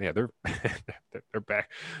 yeah, they're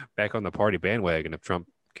back on the party bandwagon if Trump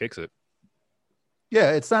kicks it.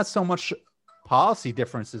 Yeah, it's not so much policy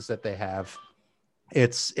differences that they have.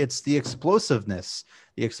 It's the explosiveness,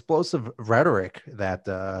 the explosive rhetoric that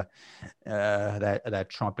that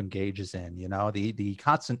Trump engages in. The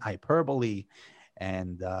constant hyperbole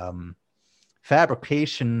and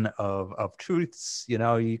fabrication of truths.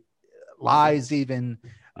 Lies even.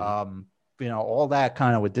 All that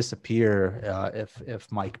kind of would disappear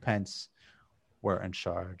if Mike Pence were in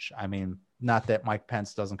charge. I mean, not that Mike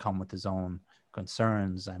Pence doesn't come with his own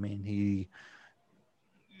concerns. I mean, he,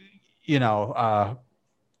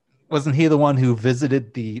 wasn't he the one who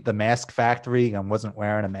visited the mask factory and wasn't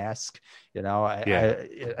wearing a mask? There's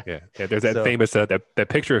that famous that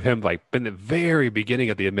picture of him, like in the very beginning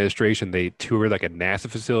of the administration, they toured like a NASA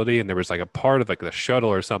facility, and there was like a part of like the shuttle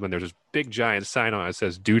or something. There's this big giant sign on it that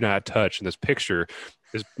says "Do not touch," and this picture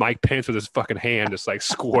is Mike Pence with his fucking hand just like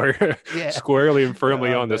squarely and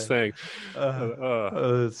firmly on this thing.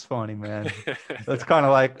 It's funny, man. That's kind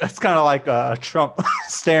of like Trump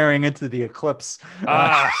staring into the eclipse.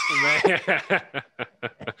 Man.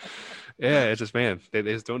 Yeah, it's just, man, they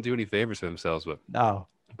just don't do any favors for themselves. But no.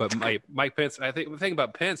 But Mike Pence, I think the thing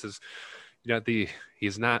about Pence is, he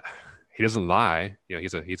doesn't lie.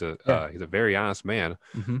 He's a very honest man.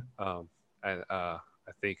 Mm-hmm. I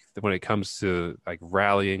think that when it comes to like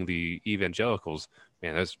rallying the evangelicals,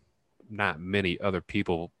 man, there's not many other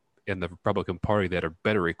people in the Republican Party that are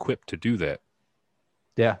better equipped to do that.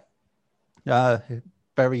 Yeah.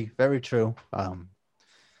 Very, very true.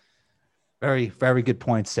 Very, very good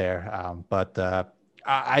points there. But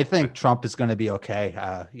I think Trump is going to be okay.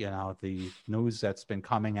 The news that's been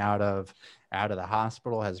coming out of the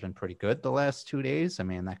hospital has been pretty good the last 2 days. I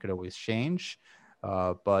mean, that could always change.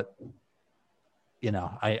 But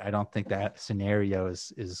I don't think that scenario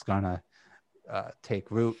is going to take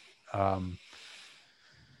root.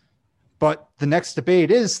 But the next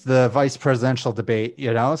debate is the vice presidential debate,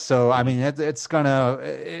 So, I mean,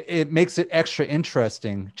 it makes it extra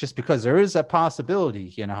interesting just because there is a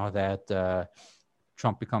possibility, that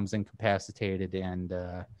Trump becomes incapacitated and,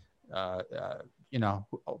 for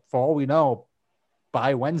all we know,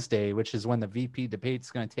 by Wednesday, which is when the VP debate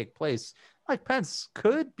is going to take place, Mike Pence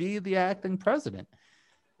could be the acting president.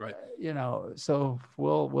 Right. So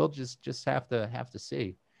we'll just have to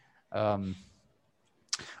see. All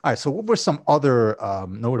right. So what were some other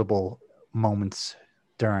notable moments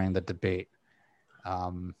during the debate?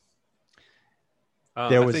 There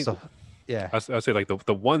was, I'll say like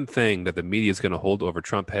the one thing that the media is going to hold over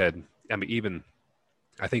Trump head. I mean,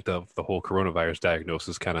 I think the whole coronavirus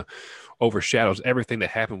diagnosis kind of overshadows everything that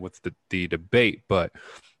happened with the debate. But,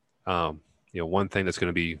 one thing that's going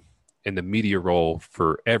to be in the media role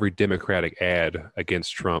for every Democratic ad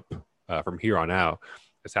against Trump from here on out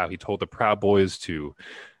is how he told the Proud Boys to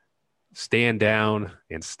stand down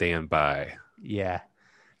and stand by. Yeah.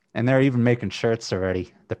 And they're even making shirts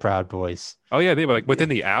already, the Proud Boys. Oh, yeah. They were like within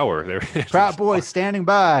the hour. They're Proud Boys standing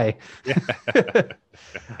by.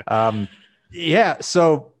 Yeah.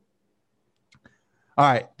 So, all All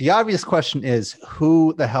right. The obvious question is,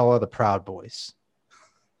 who the hell are the Proud Boys?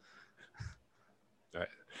 All right.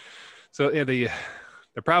 So yeah, the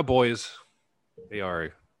Proud Boys, they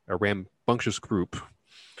are a rambunctious group.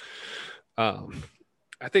 I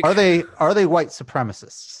think Are they white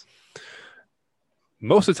supremacists?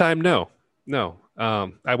 Most of the time, no.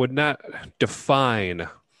 I would not define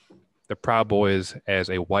the Proud Boys as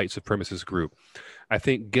a white supremacist group. I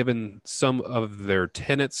think given some of their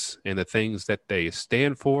tenets and the things that they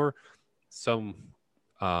stand for, some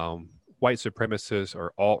white supremacists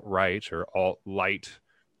or alt-right or alt-light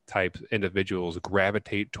type individuals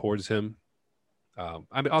gravitate towards him. So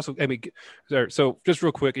just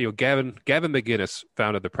real quick, Gavin McInnes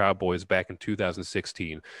founded the Proud Boys back in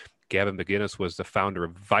 2016. Gavin McInnes was the founder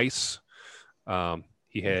of Vice.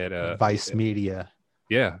 He had Vice Media.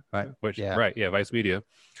 Yeah. Right. Vice Media.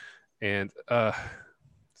 And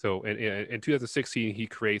so in 2016, he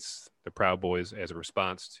creates the Proud Boys as a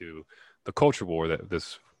response to the culture war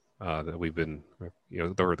that we've been,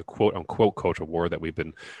 the quote unquote culture war that we've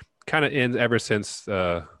been kind of in ever since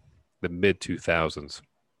the mid 2000s.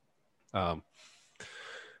 I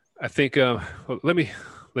think, let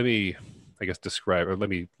me, I guess, describe, or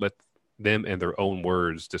let them in their own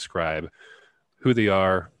words describe who they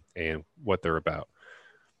are and what they're about.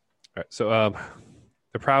 All right, so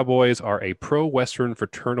the Proud Boys are a pro-Western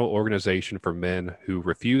fraternal organization for men who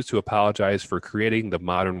refuse to apologize for creating the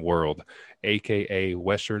modern world, aka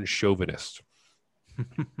Western chauvinists.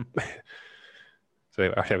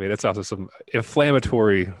 So I mean, that's also some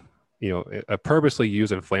inflammatory, a purposely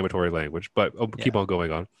used inflammatory language, but I'll keep on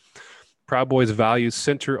going on. Proud Boys' values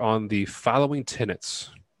center on the following tenets: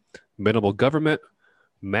 minimal government,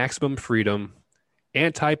 maximum freedom,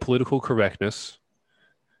 anti-political correctness,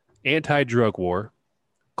 anti-drug war,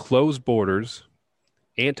 closed borders,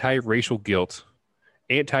 anti-racial guilt,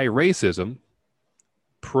 anti-racism,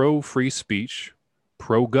 pro-free speech,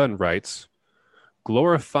 pro-gun rights,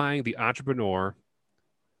 glorifying the entrepreneur,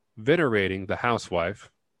 venerating the housewife,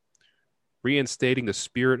 reinstating the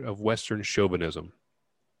spirit of Western chauvinism.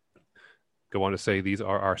 Go on to say these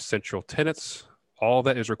are our central tenets. All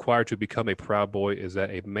that is required to become a Proud Boy is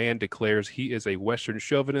that a man declares he is a Western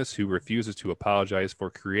chauvinist who refuses to apologize for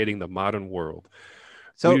creating the modern world.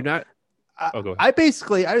 So we do not. Go ahead. I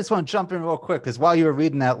just want to jump in real quick, because while you were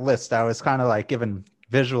reading that list, I was kind of like giving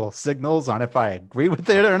visual signals on if I agree with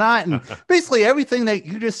it or not. And basically everything that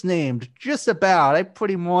you just named, just about, I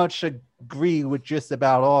pretty much agree with just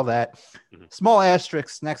about all that. Mm-hmm. Small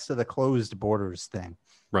asterisks next to the closed borders thing.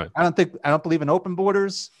 Right. I don't believe in open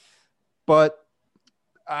borders, but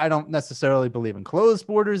I don't necessarily believe in closed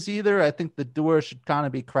borders either. I think the door should kind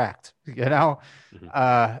of be cracked,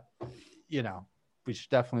 Mm-hmm. We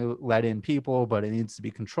should definitely let in people, but it needs to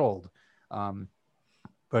be controlled.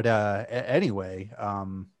 Anyway,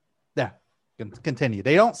 continue.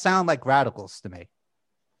 They don't sound like radicals to me.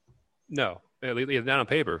 No, not on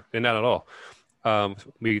paper, and not at all.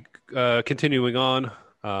 Continuing on,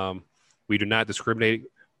 we do not discriminate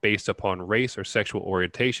based upon race or sexual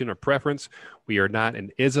orientation or preference. We are not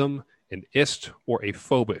an ism, an ist, or a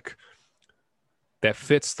phobic that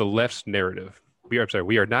fits the left's narrative. We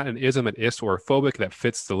are not an ism, an ist, or a phobic that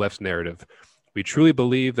fits the left's narrative. We truly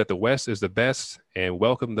believe that the West is the best and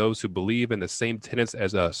welcome those who believe in the same tenets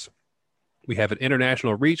as us. We have an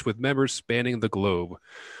international reach with members spanning the globe.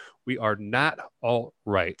 We are not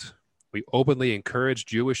alt-right. We openly encourage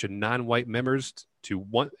Jewish and non-white members to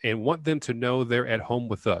want them to know they're at home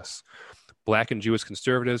with us. Black and Jewish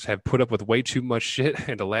conservatives have put up with way too much shit,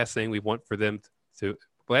 and the last thing we want for them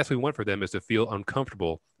is to feel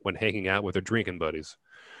uncomfortable when hanging out with their drinking buddies.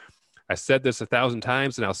 I said this 1,000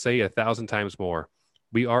 times, and I'll say it 1,000 times more.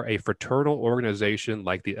 We are a fraternal organization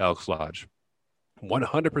like the Elks Lodge.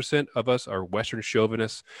 100% of us are Western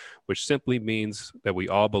chauvinists, which simply means that we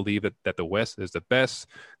all believe that the West is the best.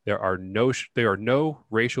 There are no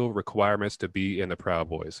racial requirements to be in the Proud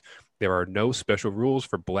Boys. There are no special rules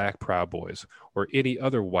for Black Proud Boys or any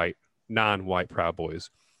other non-white Proud Boys.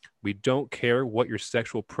 We don't care what your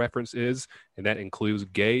sexual preference is, and that includes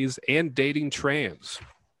gays and dating trans.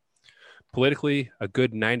 Politically, a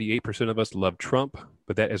good 98% of us love Trump,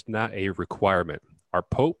 but that is not a requirement. Our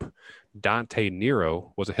Pope, Dante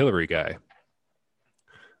Nero, was a Hillary guy.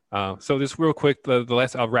 So just real quick, the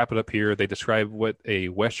last, I'll wrap it up here. They describe what a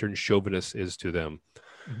Western chauvinist is to them.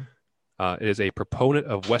 Mm-hmm. It is a proponent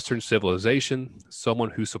of Western civilization,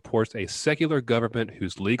 someone who supports a secular government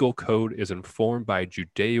whose legal code is informed by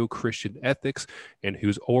Judeo-Christian ethics and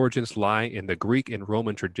whose origins lie in the Greek and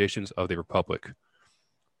Roman traditions of the Republic.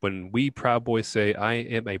 When we Proud Boys say, I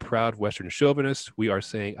am a proud Western chauvinist, we are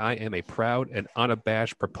saying, I am a proud and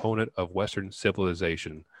unabashed proponent of Western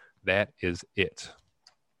civilization. That is it.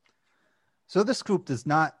 So this group does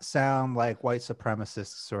not sound like white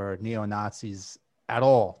supremacists or neo-Nazis at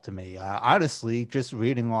all to me. Honestly, just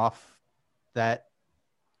reading off that,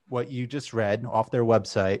 what you just read off their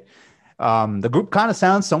website, the group kind of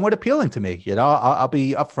sounds somewhat appealing to me. I'll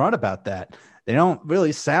be upfront about that. They don't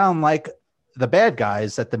really sound like the bad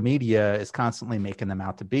guys that the media is constantly making them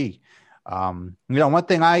out to be. One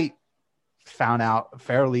thing I found out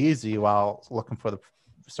fairly easy while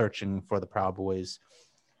searching for the Proud Boys,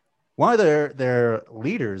 one of their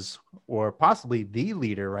leaders, or possibly the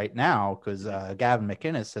leader right now, because Gavin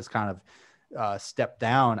McInnes has kind of stepped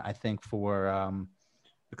down, I think,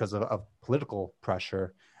 because of political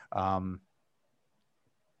pressure.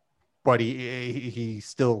 But he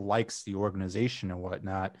still likes the organization and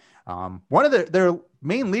whatnot. One of their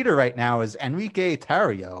main leader right now is Enrique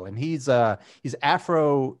Tarrio, and he's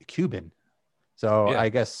Afro-Cuban. So yeah. I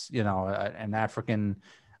guess, an African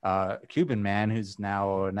Cuban man who's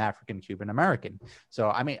now an African Cuban American. So,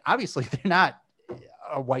 I mean, obviously they're not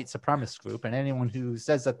a white supremacist group, and anyone who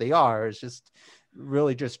says that they are is just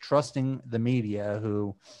really just trusting the media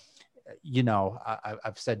who,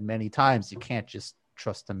 I've said many times, you can't just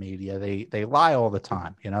trust the media. They lie all the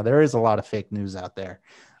time. There is a lot of fake news out there.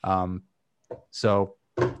 So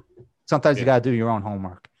sometimes you got to do your own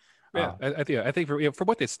homework. Yeah, I think for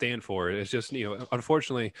what they stand for, it's just,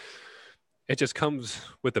 unfortunately, it just comes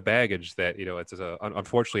with the baggage that, it's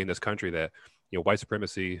unfortunately in this country that, white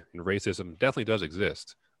supremacy and racism definitely does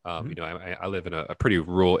exist. I live in a pretty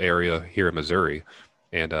rural area here in Missouri,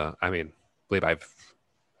 and I believe I've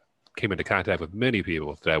came into contact with many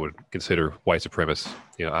people that I would consider white supremacists.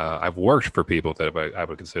 I've worked for people that I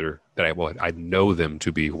would consider that I know them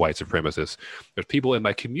to be white supremacists. There's people in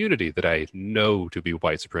my community that I know to be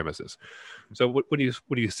white supremacists. So when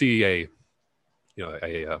you see a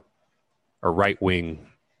right-wing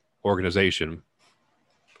organization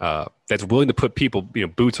that's willing to put people,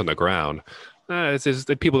 boots on the ground, it's just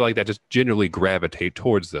that people like that just generally gravitate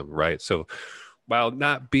towards them, right? So while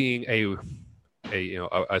not being a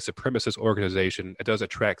supremacist organization, it does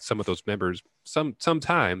attract some of those members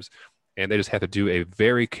sometimes, and they just have to do a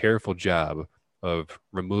very careful job of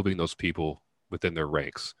removing those people within their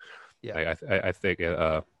ranks. Yeah, I think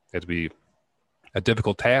it'd be a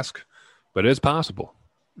difficult task, but it is possible.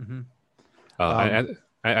 Mm-hmm.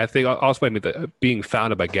 I think also being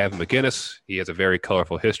founded by Gavin McInnes, he has a very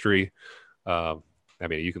colorful history.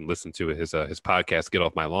 You can listen to his podcast, Get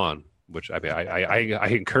Off My Lawn, which I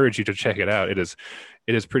encourage you to check it out. It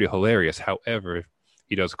is pretty hilarious. However,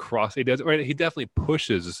 he definitely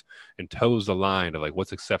pushes and toes the line of like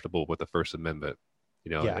what's acceptable with the First Amendment.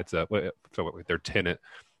 It's their tenet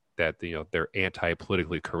that they're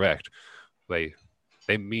anti-politically correct. They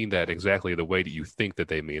mean that exactly the way that you think that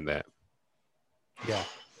they mean that. Yeah.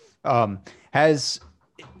 Has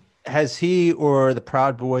he or the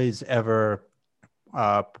Proud Boys ever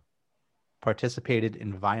participated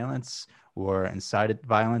in violence or incited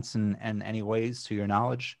violence in any ways, to your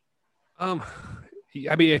knowledge?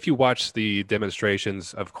 If you watch the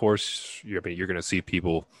demonstrations, of course, you're going to see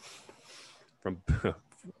people from.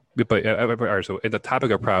 But so in the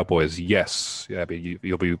topic of Proud Boys, yes,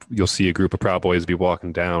 you'll see a group of Proud Boys be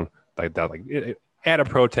walking down like that, at a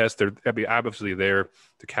protest. They're obviously there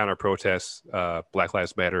to counter protests, Black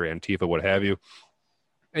Lives Matter, Antifa, what have you.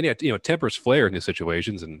 And tempers flare in these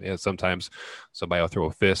situations, and sometimes somebody will throw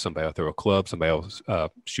a fist, somebody will throw a club, somebody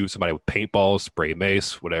will shoot somebody with paintballs, spray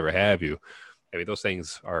mace, whatever have you. Those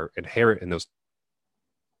things are inherent in those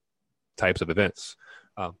types of events.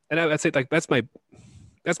 And I'd say that's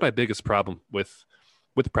my biggest problem with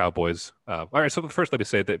the Proud Boys. All right, so first let me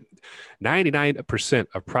say that 99%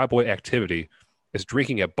 of Proud Boy activity is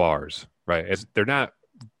drinking at bars, right? They're not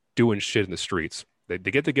doing shit in the streets. They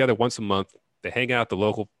get together once a month. They hang out at the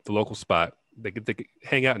local spot. They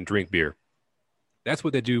hang out and drink beer. That's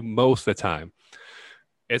what they do most of the time.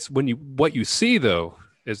 It's what you see though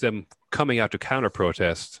is them coming out to counter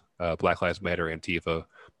protest, Black Lives Matter, Antifa,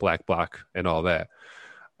 Black Bloc, and all that.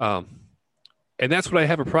 And that's what I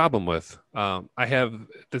have a problem with. I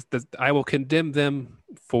will condemn them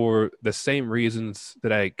for the same reasons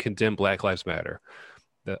that I condemn Black Lives Matter.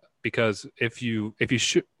 Because if you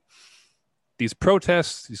should. These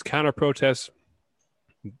protests, these counter protests,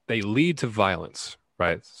 they lead to violence,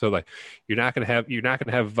 right? So like you're not going to have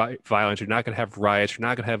violence, you're not going to have riots, you're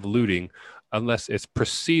not going to have looting unless it's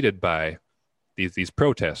preceded by these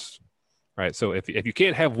protests, right? So if you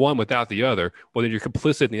can't have one without the other, well then you're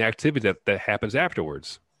complicit in the activity that happens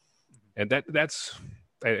afterwards, and that's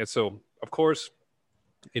and so of course,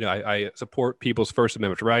 I support people's First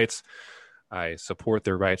Amendment rights. I support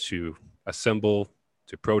their right to assemble,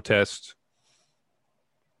 to protest.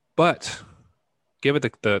 But given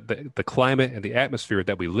the climate and the atmosphere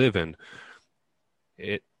that we live in,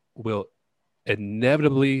 it will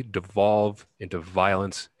inevitably devolve into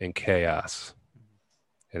violence and chaos.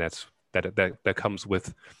 And that comes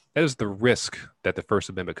with, that is the risk that the First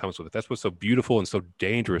Amendment comes with. That's what's so beautiful and so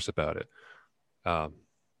dangerous about it. And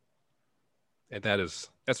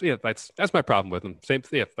that's my problem with them.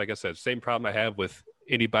 Like I said, same problem I have with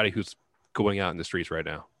anybody who's going out in the streets right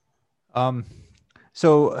now.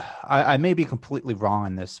 So I may be completely wrong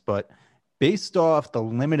on this, but based off the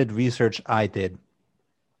limited research I did,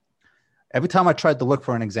 every time I tried to look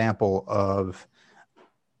for an example of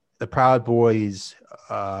the Proud Boys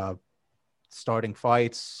starting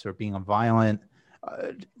fights or being violent,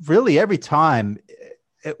 really every time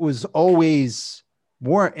it was always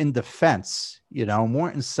more in defense,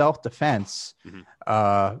 more in self-defense,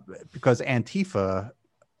 because Antifa,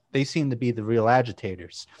 they seem to be the real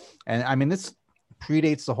agitators. And I mean, this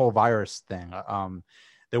predates the whole virus thing.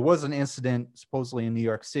 There was an incident supposedly in New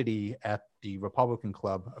York City at the Republican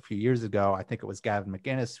Club a few years ago. I think it was Gavin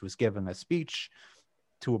McInnes who was giving a speech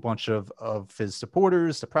to a bunch of his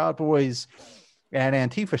supporters, the Proud Boys, and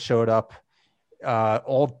Antifa showed up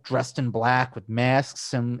all dressed in black with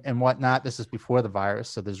masks and whatnot. This is before the virus,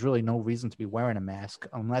 so there's really no reason to be wearing a mask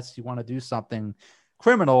unless you want to do something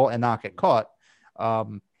criminal and not get caught.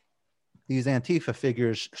 These Antifa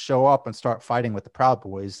figures show up and start fighting with the Proud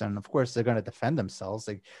Boys. And of course, they're going to defend themselves.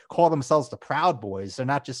 They call themselves the Proud Boys. They're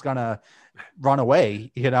not just going to run away,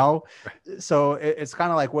 So it's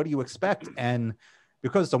kind of like, what do you expect? And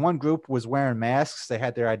because the one group was wearing masks, they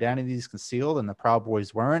had their identities concealed and the Proud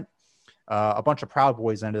Boys weren't. A bunch of Proud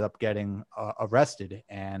Boys ended up getting arrested.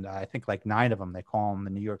 And I think like 9 of them, they call them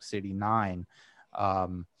the New York City 9.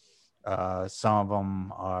 Some of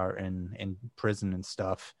them are in prison and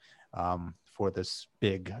stuff. For this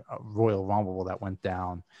big Royal Rumble that went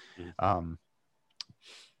down.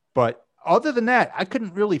 But other than that, I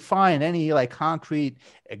couldn't really find any like concrete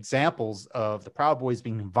examples of the Proud Boys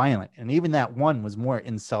being violent. And even that one was more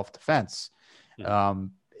in self-defense.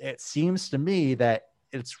 It seems to me that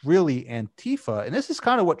it's really Antifa. And this is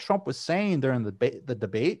kind of what Trump was saying during the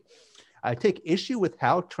debate. I take issue with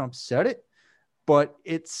how Trump said it, but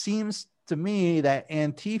it seems to me that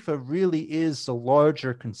Antifa really is the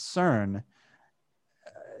larger concern.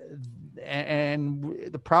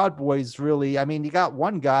 And the Proud Boys really, I mean, you got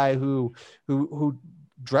one guy who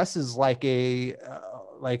dresses like a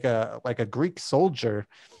Greek soldier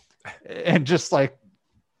and just like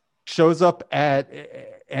shows up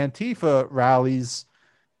at Antifa rallies.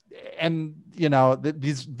 And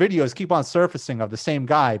these videos keep on surfacing of the same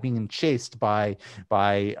guy being chased by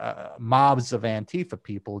mobs of Antifa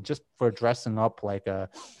people just for dressing up like a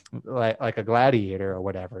gladiator or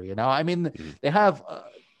whatever. I mean, they have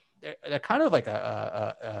they're kind of like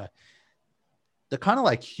they're kind of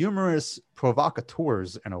like humorous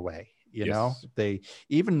provocateurs in a way. They,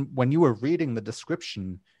 even when you were reading the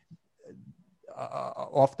description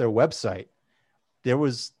off their website, there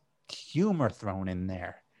was humor thrown in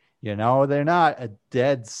there. They're not a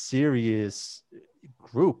dead serious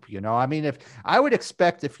group. I mean, if I would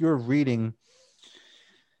expect, if you're reading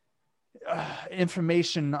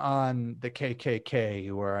information on the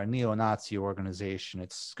KKK or a neo-Nazi organization,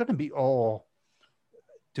 it's going to be all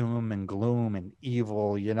doom and gloom and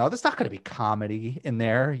evil. There's not going to be comedy in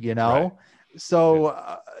there. Right.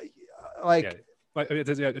 So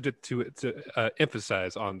to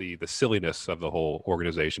emphasize on the silliness of the whole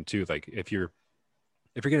organization too. Like if you're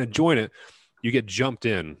going to join it, you get jumped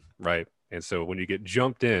in, right? And so when you get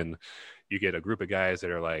jumped in, you get a group of guys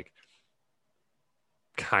that are like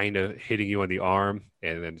kind of hitting you on the arm,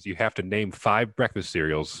 and then you have to name 5 breakfast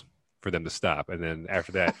cereals for them to stop. And then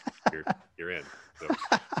after that, you're in. So,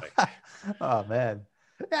 oh man,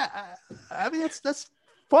 yeah. I mean, that's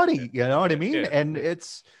funny. You know what I mean? Yeah. And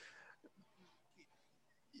it's,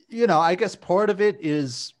 I guess part of it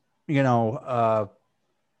is,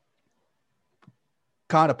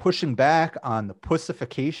 kind of pushing back on the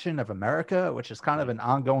pussification of America, which is kind of an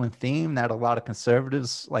ongoing theme that a lot of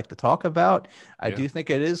conservatives like to talk about. I do think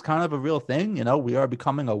it is kind of a real thing. We are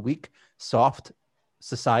becoming a weak, soft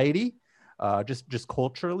society, just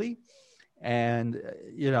culturally. And,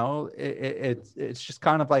 it's just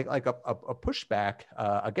kind of like a pushback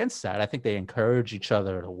against that. I think they encourage each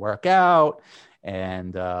other to work out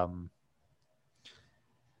and,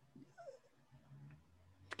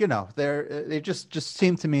 they just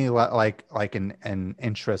seem to me like an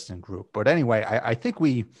interesting group. But anyway, I think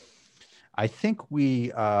we I think we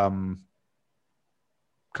kind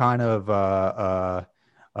of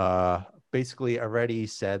basically already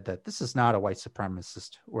said that this is not a white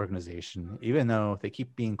supremacist organization, even though they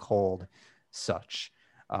keep being called such.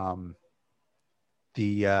 Where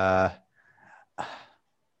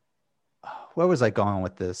was I going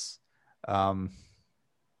with this? What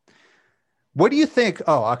do you think?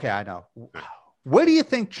 Oh, okay, I know. What do you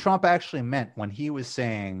think Trump actually meant when he was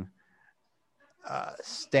saying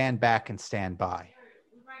stand back and stand by?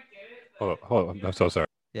 Hold on. I'm so sorry.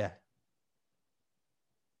 Yeah.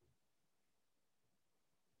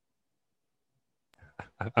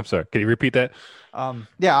 I'm sorry. Can you repeat that?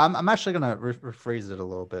 Yeah, I'm actually going to rephrase it a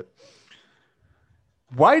little bit.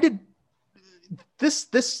 Why did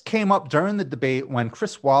this came up during the debate when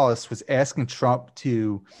Chris Wallace was asking Trump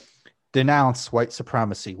to denounce white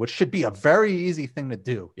supremacy, which should be a very easy thing to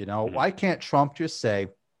do. You know, why can't Trump just say,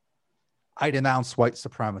 I denounce white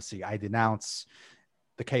supremacy. I denounce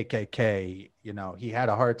the KKK. You know, he had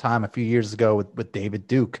a hard time a few years ago with David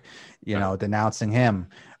Duke, you know, denouncing him.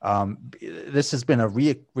 This has been a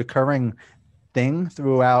recurring thing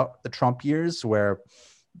throughout the Trump years where,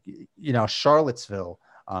 you know, Charlottesville,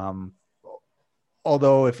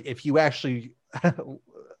 although if you actually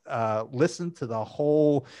listen to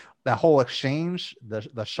that whole exchange,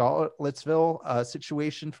 the Charlottesville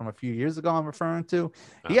situation from a few years ago I'm referring to,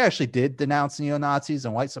 he actually did denounce neo-Nazis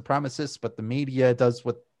and white supremacists, but the media does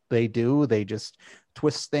what they do. They just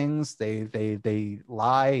twist things. They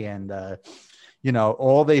lie. And, you know,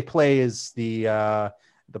 all they play is the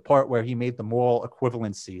part where he made the moral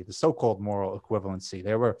equivalency, the so-called moral equivalency.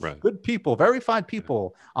 There were good people, very fine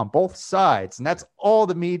people on both sides. And that's all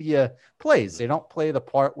the media plays. They don't play the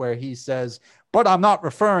part where he says, but I'm not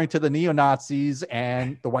referring to the neo-Nazis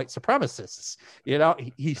and the white supremacists. You know,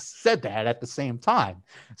 he said that at the same time.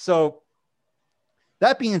 So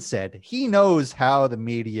that being said, he knows how the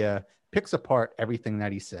media picks apart everything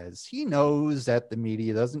that he says. He knows that the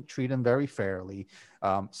media doesn't treat him very fairly.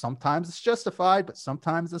 Sometimes it's justified, but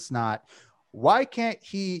sometimes it's not. Why can't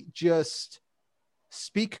he just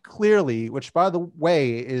speak clearly, which, by the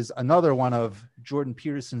way, is another one of Jordan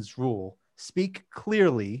Peterson's rule? Speak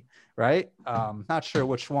clearly, right? Not sure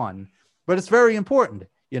which one, but it's very important,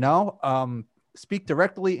 you know? Speak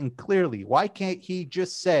directly and clearly. Why can't he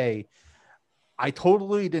just say, I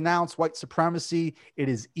totally denounce white supremacy. It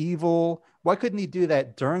is evil. Why couldn't he do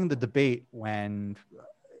that during the debate when,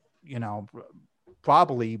 you know,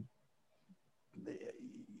 probably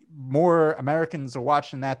more Americans are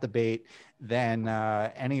watching that debate than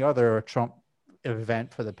any other Trump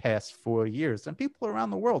event for the past 4 years, and people around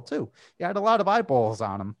the world too. He had a lot of eyeballs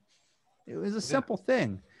on him. It was a simple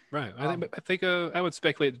thing. Right. I think I would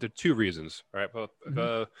speculate there are two reasons. Right.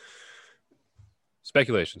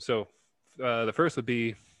 Speculation. So the first would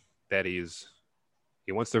be that he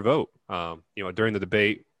wants their vote. You know, during the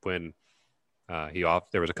debate when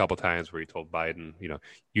there was a couple times where he told Biden, you know,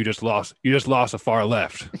 you just lost the far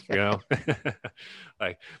left. You know,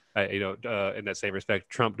 in that same respect,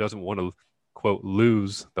 Trump doesn't want to, quote,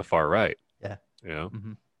 lose the far right. Yeah. You know,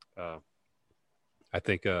 I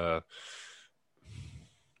think,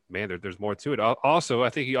 man, there's more to it. Also, I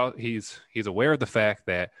think he's aware of the fact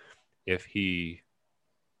that if he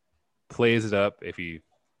plays it up, if he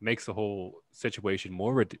makes the whole situation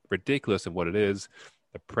more ridiculous than what it is,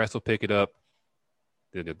 the press will pick it up.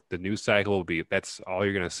 The news cycle will be, that's all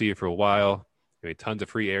you're going to see for a while. I mean, tons of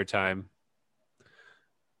free airtime.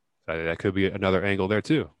 So that could be another angle there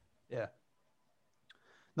too. Yeah.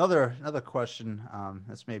 Another question.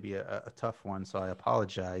 This may be a tough one, so I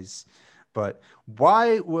apologize. But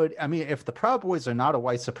if the Proud Boys are not a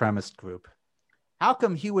white supremacist group, how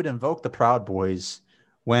come he would invoke the Proud Boys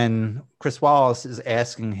when Chris Wallace is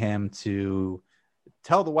asking him to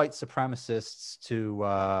tell the white supremacists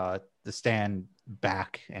to stand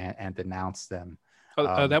back and denounce them?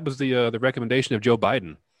 That was the recommendation of Joe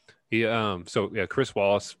Biden. Chris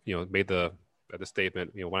Wallace, you know, made the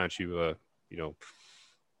statement, you know, why don't you, you know,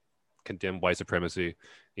 condemn white supremacy?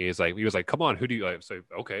 He was like, come on, who do you say?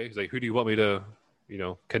 Okay, he's like, who do you want me to, you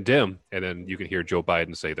know, condemn? And then you can hear Joe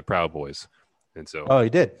Biden say the Proud Boys, and so he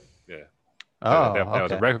did. Yeah. Oh, that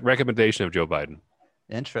was a recommendation of Joe Biden.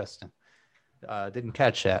 Interesting. Didn't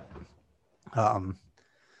catch that.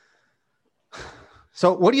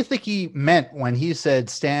 So what do you think he meant when he said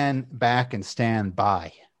stand back and stand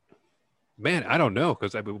by? Man, I don't know,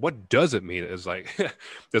 because what does it mean? It's like,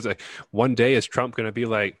 one day is Trump going to be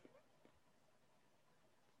like,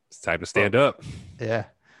 it's time to stand up? Yeah.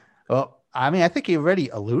 Well, I mean, I think he already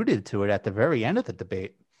alluded to it at the very end of the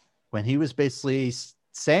debate when he was basically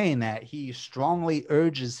saying that he strongly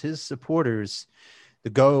urges his supporters to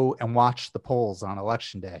go and watch the polls on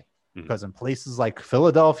election day. Mhm. Because in places like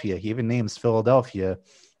Philadelphia, he even names Philadelphia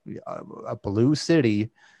a blue city.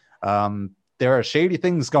 There are shady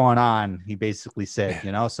things going on, he basically said,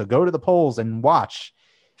 so go to the polls and watch.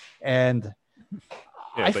 And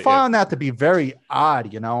I found that to be very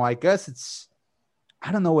odd. I guess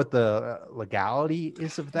I don't know what the legality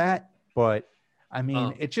is of that, but I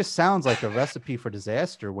mean, it just sounds like a recipe for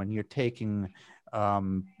disaster when you're taking a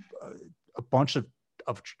bunch of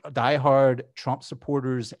diehard Trump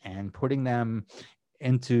supporters and putting them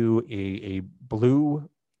into a blue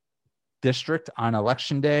district on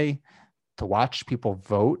election day to watch people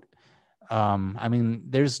vote. I mean,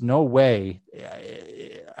 there's no way.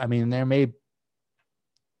 I mean, there may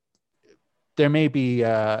be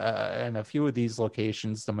in a few of these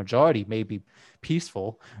locations, the majority may be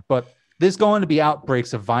peaceful, but there's going to be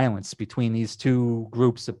outbreaks of violence between these two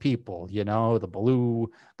groups of people, the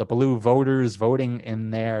blue voters voting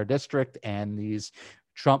in their district and these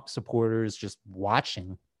Trump supporters just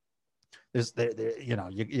watching.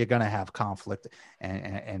 You're going to have conflict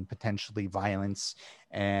and potentially violence,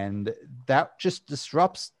 and that just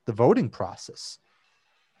disrupts the voting process.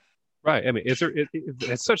 Right. I mean,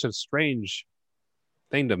 it's such a strange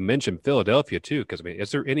thing to mention Philadelphia too, because I mean,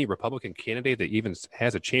 is there any Republican candidate that even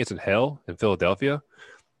has a chance in hell in Philadelphia?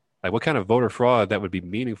 Like, what kind of voter fraud that would be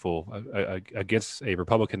meaningful against a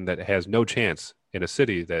Republican that has no chance in a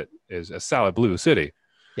city that is a solid blue city?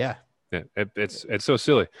 Yeah, it's so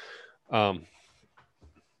silly.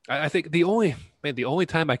 I think the only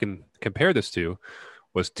time I can compare this to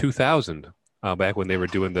was 2000, back when they were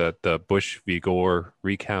doing the Bush v. Gore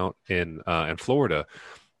recount in Florida.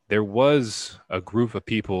 There was a group of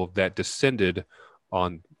people that descended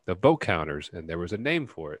on the vote counters, and there was a name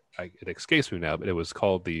for it. It escapes me now, but it was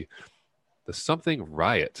called the something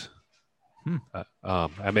riot.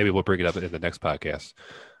 Maybe we'll bring it up in the next podcast.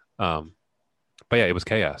 But yeah, it was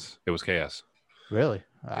chaos. It was chaos. Really?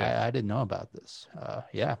 Yeah. I didn't know about this.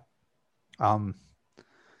 Yeah. And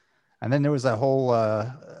then there was that whole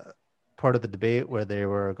part of the debate where they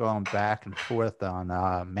were going back and forth on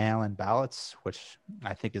mail-in ballots, which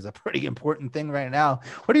I think is a pretty important thing right now.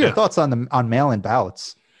 What are your thoughts on mail-in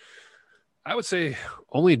ballots? I would say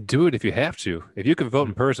only do it if you have to. If you can vote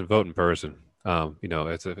in person, vote in person.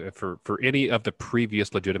 It's for any of the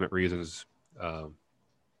previous legitimate reasons, or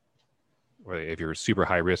if you're super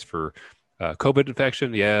high risk for COVID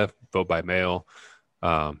infection, vote by mail.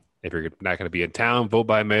 If you're not going to be in town, vote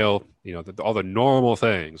by mail. All the normal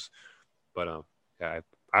things. But I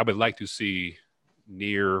would like to see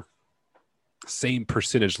near same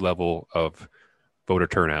percentage level of voter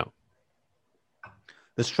turnout.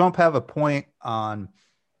 Does Trump have a point on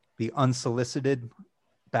the unsolicited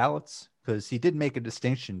ballots? Because he did make a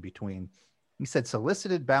distinction between, he said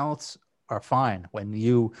solicited ballots are fine when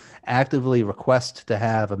you actively request to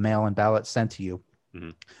have a mail-in ballot sent to you,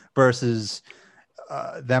 versus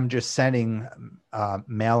them just sending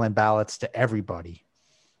mail-in ballots to everybody.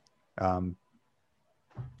 Do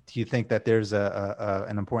you think that there's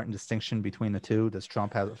an important distinction between the two? Does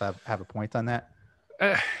Trump have a point on that?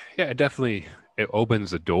 Yeah, it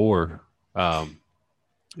opens the door.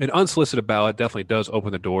 An unsolicited ballot definitely does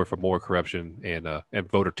open the door for more corruption and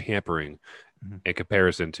voter tampering in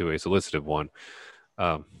comparison to a solicited one.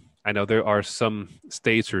 I know there are some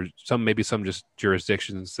states or maybe some just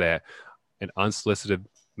jurisdictions that an unsolicited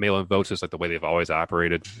mail-in votes is like the way they've always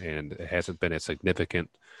operated, and it hasn't been a significant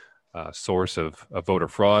source of voter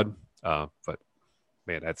fraud. But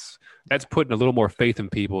man, that's putting a little more faith in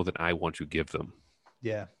people than I want to give them.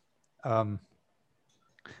 Yeah.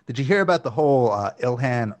 Did you hear about the whole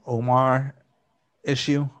Ilhan Omar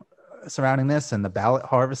issue surrounding this and the ballot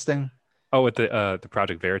harvesting? Oh, with the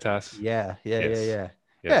Project Veritas. Yeah. Yes.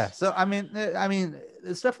 Yeah. So I mean,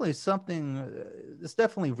 there's definitely there's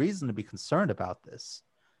definitely reason to be concerned about this.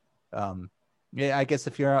 Yeah, I guess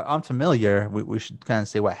if you're unfamiliar, we should kind of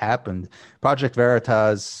say what happened. Project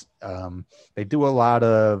Veritas, they do a lot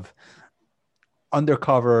of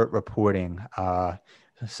undercover reporting.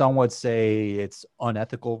 Some would say it's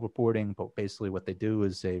unethical reporting, but basically what they do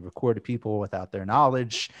is they record people without their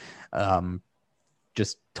knowledge,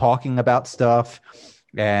 just talking about stuff.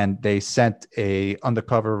 And they sent a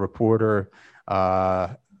undercover reporter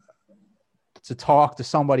to talk to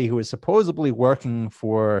somebody who was supposedly working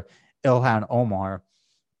for Ilhan Omar.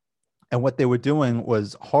 And what they were doing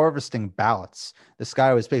was harvesting ballots. This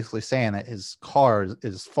guy was basically saying that his car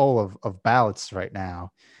is full of ballots right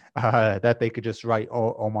now, that they could just write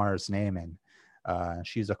Omar's name in.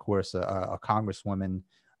 She's, of course, a congresswoman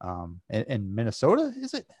in Minnesota,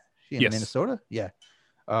 is it? She in Yes. Minnesota? Yeah.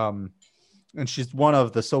 and she's one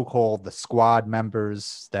of the so-called the squad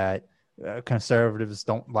members that conservatives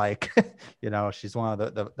don't like. She's one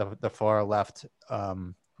of the far left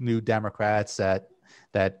New Democrats that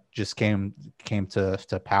just came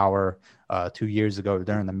to power 2 years ago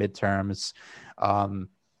during the midterms.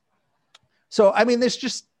 So I mean,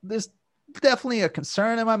 there's definitely a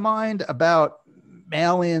concern in my mind about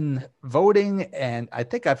mail-in voting, and I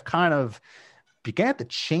think I've kind of began to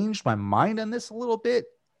change my mind on this a little bit.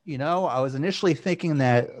 I was initially thinking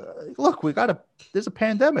that, look, there's a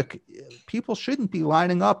pandemic. People shouldn't be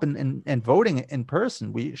lining up and voting in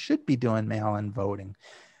person. We should be doing mail-in voting.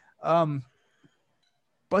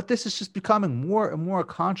 But this is just becoming more and more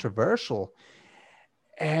controversial.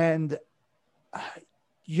 And,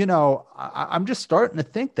 I'm just starting to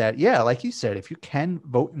think that, yeah, like you said, if you can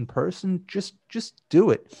vote in person, just do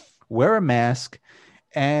it. Wear a mask.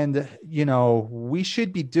 And, we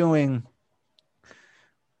should be doing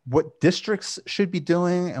what districts should be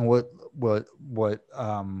doing and what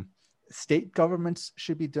state governments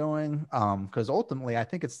should be doing. Because ultimately, I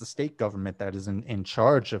think it's the state government that is in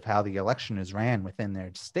charge of how the election is ran within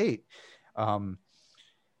their state.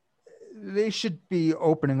 They should be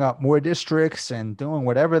opening up more districts and doing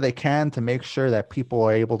whatever they can to make sure that people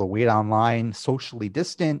are able to wait online, socially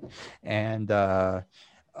distant, and the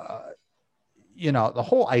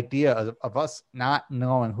whole idea of us not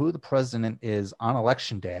knowing who the president is on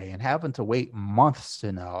election day and having to wait months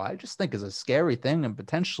to know, I just think is a scary thing and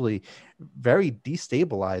potentially very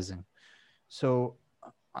destabilizing. So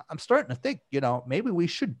I'm starting to think, maybe we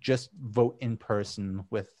should just vote in person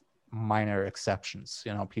with minor exceptions.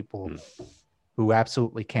 People who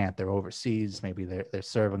absolutely can't, they're overseas. Maybe they're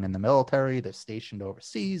serving in the military, they're stationed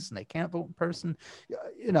overseas and they can't vote in person.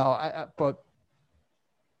 But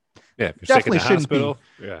yeah, if you're definitely sick in the shouldn't hospital,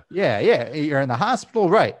 be. Yeah, you're in the hospital,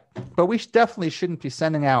 right? But we definitely shouldn't be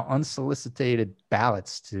sending out unsolicited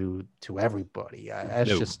ballots to everybody. That's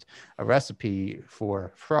just a recipe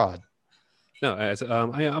for fraud. No,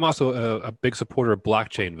 I'm also a big supporter of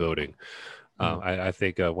blockchain voting. I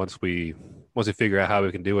think once we figure out how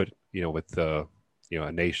we can do it, with a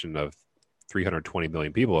nation of 320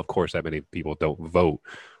 million people, of course, that many people don't vote.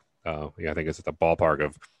 I think it's at the ballpark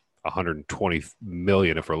of 120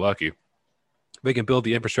 million if we're lucky. We can build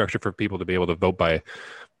the infrastructure for people to be able to vote by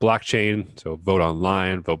blockchain, so vote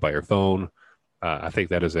online, vote by your phone. I think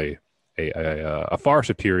that is a far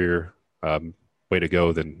superior way to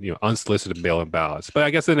go than unsolicited mail-in ballots. But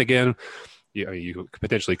I guess then again, you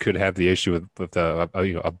potentially could have the issue with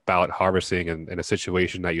a ballot harvesting in a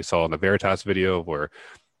situation that you saw in the Veritas video where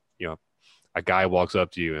a guy walks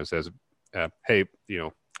up to you and says, "Hey,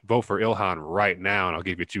 vote for Ilhan right now, and I'll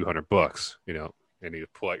give you $200." And you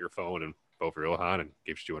pull out your phone and vote for Ilhan and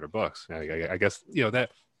gives you $200. I guess that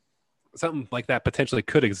something like that potentially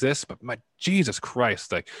could exist, but my Jesus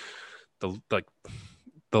Christ, like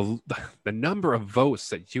the number of votes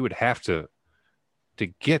that you would have to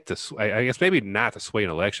get this, I guess maybe not to sway an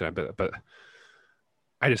election, but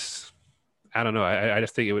I don't know. I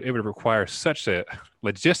just think it would require such a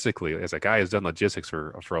logistically, as a guy who's done logistics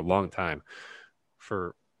for a long time,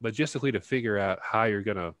 for logistically to figure out how you're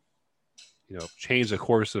gonna change the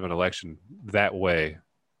course of an election that way.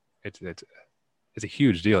 It's a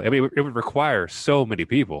huge deal. I mean, it would require so many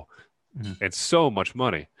people and so much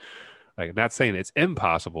money. Like, I'm not saying it's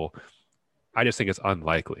impossible. I just think it's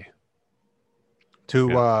unlikely. To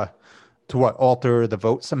what, alter the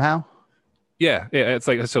vote somehow? Yeah, it's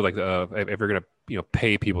like if you're gonna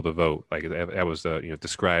pay people to vote, like that was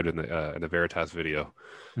described in the Veritas video.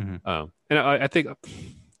 And I think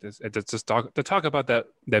to talk about that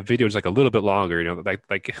video is like a little bit longer. Like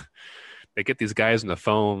they get these guys on the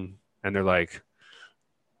phone and they're like,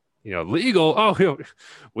 legal. Oh,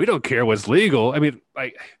 we don't care what's legal. I mean,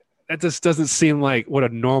 like, that just doesn't seem like what a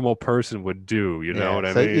normal person would do. You know what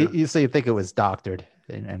I mean? You think it was doctored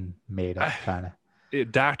and made up, kind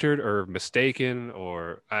of doctored or mistaken,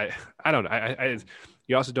 or I don't know.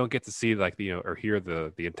 You also don't get to see or hear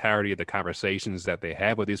the entirety of the conversations that they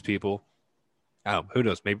have with these people. Who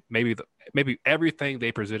knows? Maybe everything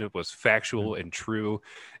they presented was factual and true,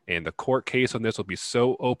 and the court case on this will be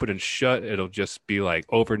so open and shut it'll just be like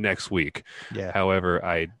over next week. Yeah. However,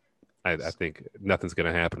 I think nothing's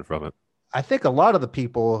going to happen from it. I think a lot of the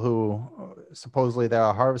people who supposedly they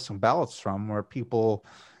are harvesting ballots from were people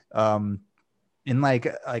in like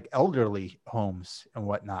elderly homes and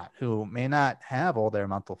whatnot who may not have all their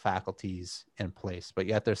mental faculties in place, but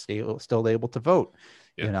yet they're still able to vote.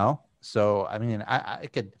 Yeah. So I mean, I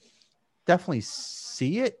could definitely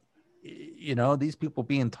see it. These people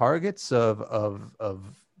being targets of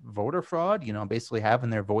voter fraud. Basically having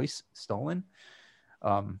their voice stolen.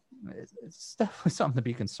 it's definitely something to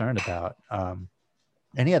be concerned about.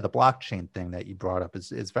 And yeah, the blockchain thing that you brought up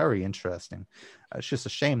is very interesting. It's just a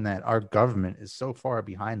shame that our government is so far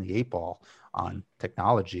behind the eight ball on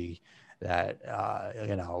technology that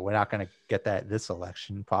we're not going to get that this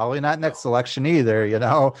election, probably not next election either.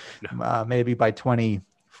 Maybe by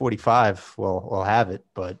 2045 we'll have it,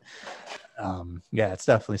 but yeah, it's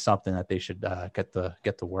definitely something that they should get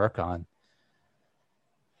to work on.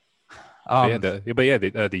 The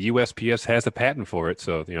USPS has a patent for it,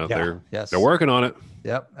 so they're working on it.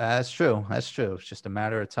 Yep, that's true. It's just a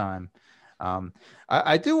matter of time.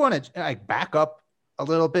 I do want to back up a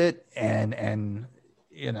little bit and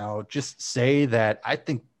just say that I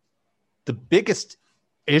think the biggest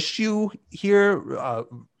issue here,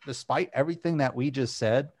 despite everything that we just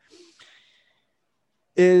said,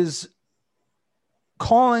 is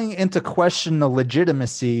calling into question the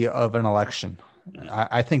legitimacy of an election.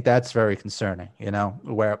 I think that's very concerning,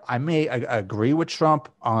 where I may agree with Trump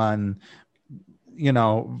on,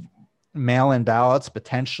 mail-in ballots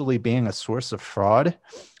potentially being a source of fraud.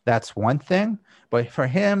 That's one thing. But for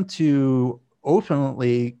him to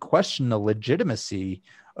openly question the legitimacy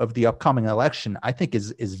of the upcoming election, I think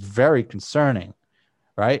is very concerning,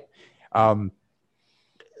 right?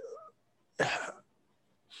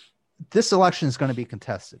 This election is going to be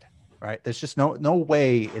contested. Right. There's just no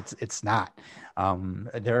way it's not.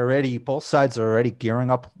 Both sides are already gearing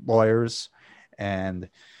up lawyers, and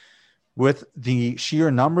with the sheer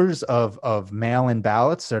numbers of mail-in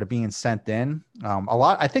ballots that are being sent in,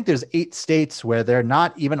 I think there's 8 states where they're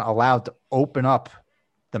not even allowed to open up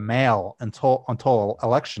the mail until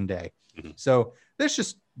election day. Mm-hmm. So there's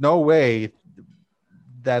just no way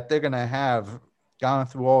that they're going to have gone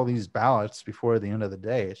through all these ballots before the end of the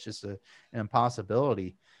day. It's just an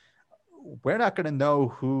impossibility. We're not going to know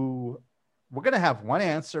who. We're going to have one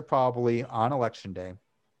answer probably on election day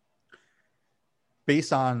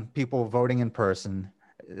based on people voting in person.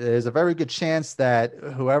 There's a very good chance that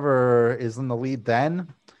whoever is in the lead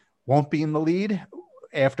then won't be in the lead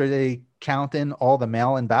after they count in all the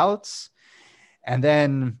mail-in ballots. And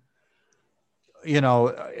then,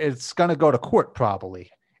 it's going to go to court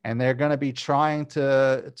probably. And they're going to be trying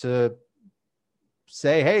to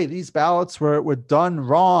say, hey, these ballots were done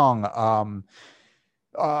wrong.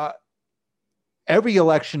 Every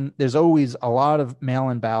election, there's always a lot of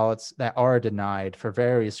mail-in ballots that are denied for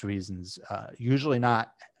various reasons, usually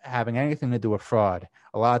not having anything to do with fraud.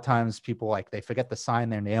 A lot of times people they forget to sign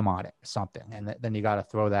their name on it or something, and then you got to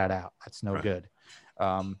throw that out. That's no good.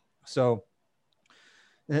 So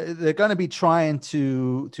they're going to be trying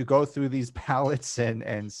to go through these ballots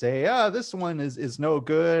and say, this one is no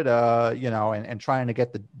good, and trying to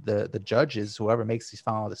get the judges, whoever makes these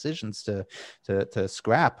final decisions, to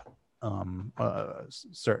scrap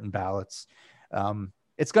certain ballots.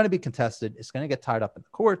 It's going to be contested. It's going to get tied up in the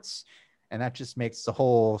courts, and that just makes the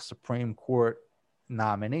whole Supreme Court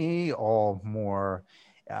nominee all more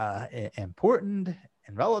important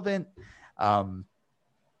and relevant.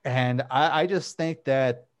 And I just think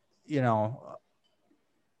that,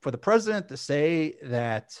 for the president to say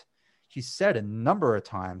that, he said a number of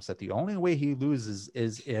times that the only way he loses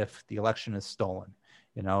is if the election is stolen,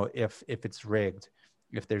 if it's rigged,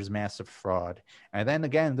 if there's massive fraud. And then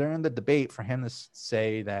again, during the debate, for him to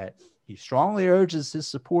say that he strongly urges his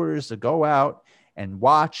supporters to go out and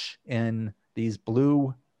watch in these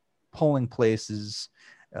blue polling places,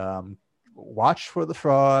 watch for the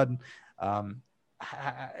fraud. I'm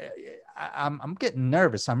getting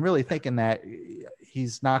nervous. I'm really thinking that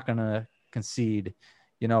he's not going to concede.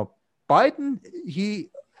 Biden, he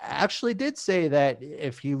actually did say that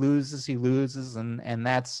if he loses, he loses, and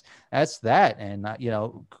that's that. And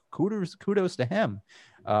kudos to him.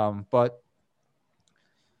 But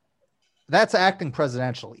that's acting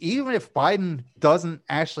presidential. Even if Biden doesn't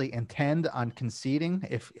actually intend on conceding,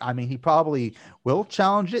 he probably will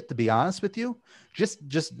challenge it, to be honest with you.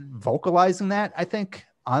 Just vocalizing that, I think,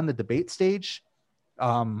 on the debate stage,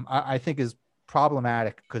 I think is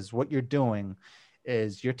problematic, because what you're doing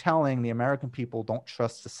is you're telling the American people don't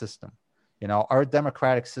trust the system. Our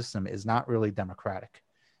democratic system is not really democratic.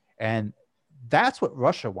 And that's what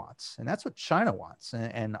Russia wants. And that's what China wants.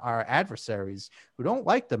 And our adversaries who don't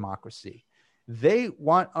like democracy, they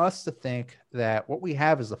want us to think that what we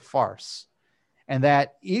have is a farce. And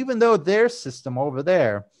that even though their system over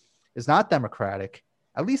there is not democratic,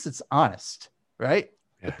 at least it's honest, right?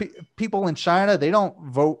 Yeah. People in China, they don't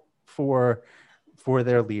vote for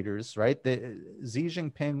their leaders, right? Xi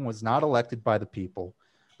Jinping was not elected by the people,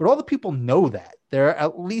 but all the people know that. They're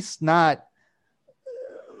at least not,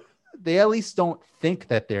 they at least don't think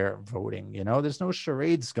that they're voting, there's no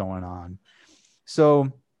charades going on.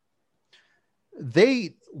 So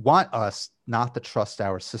they want us not to trust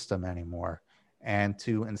our system anymore and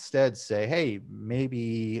to instead say, hey,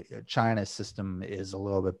 maybe China's system is a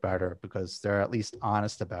little bit better because they're at least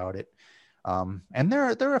honest about it. And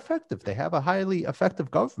they're effective. They have a highly effective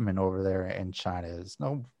government over there in China. There's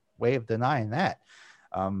no way of denying that.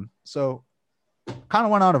 So kind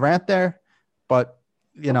of went on a rant there, but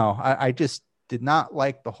I just did not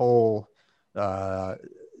like the whole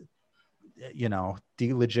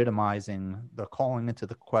delegitimizing the calling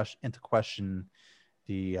into question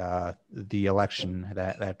the election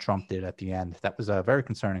that Trump did at the end. That was very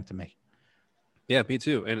concerning to me. Yeah, me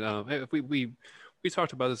too. And we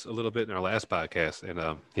talked about this a little bit in our last podcast, and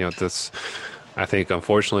this, I think,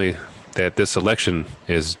 unfortunately, that this election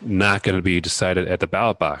is not going to be decided at the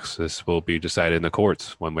ballot box. This will be decided in the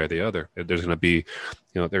courts, one way or the other. There's going to be,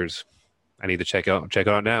 I need to check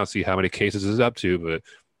out now, see how many cases is up to, but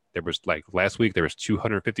there was last week there was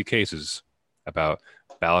 250 cases about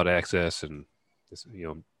ballot access and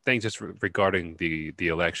things just regarding the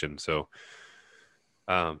election. So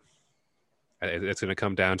it's going to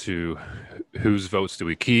come down to whose votes do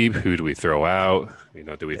we keep, who do we throw out,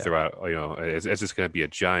 do we throw out, it's just going to be a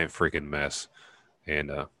giant freaking mess.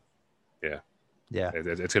 And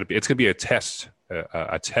it's going to be a test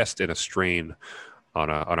and a strain on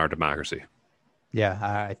our democracy. Yeah,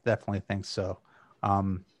 I definitely think so.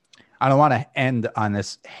 I don't want to end on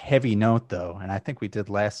this heavy note, though, and I think we did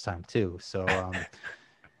last time, too. So we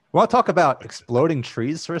want to talk about exploding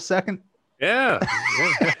trees for a second? Yeah.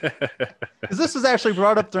 Because this was actually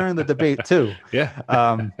brought up during the debate, too. Yeah.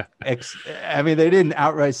 I mean, they didn't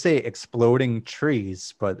outright say exploding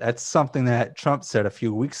trees, but that's something that Trump said a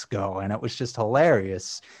few weeks ago, and it was just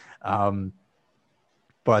hilarious.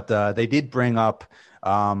 But they did bring up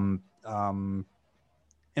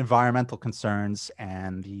environmental concerns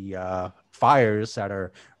and the fires that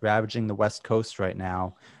are ravaging the West Coast right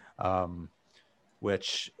now,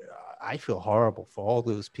 which I feel horrible for all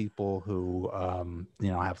those people who,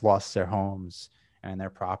 have lost their homes and their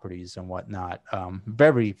properties and whatnot.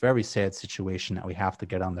 Very, very sad situation that we have to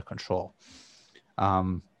get under control.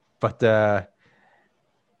 But the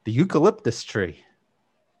eucalyptus tree,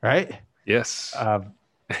 right? Yes.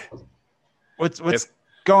 What's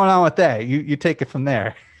going on with that? You take it from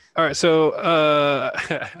there. All right, so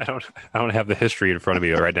I don't have the history in front of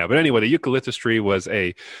me right now, but anyway, the eucalyptus tree was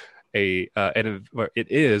it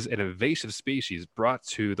is an invasive species brought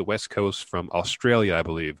to the West Coast from Australia, I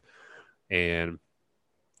believe, and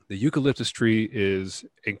the eucalyptus tree is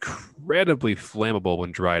incredibly flammable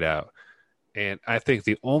when dried out, and I think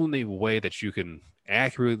the only way that you can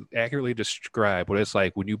accurately describe what it's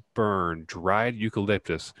like when you burn dried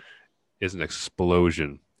eucalyptus is an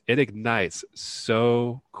explosion. It ignites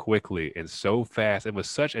so quickly and so fast and with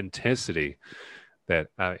such intensity that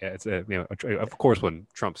of course, when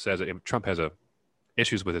Trump says it, Trump has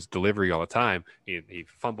issues with his delivery all the time. He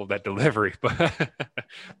fumbled that delivery, but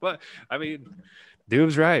I mean, dude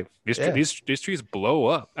was right. These trees blow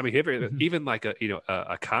up. I mean, even like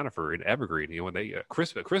a conifer, an evergreen, when they a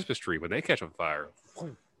Christmas tree, when they catch on fire,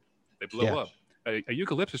 they blow up. A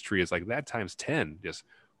eucalyptus tree is like that times 10. Just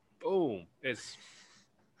boom. It's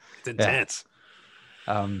intense.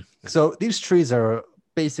 So these trees are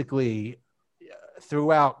basically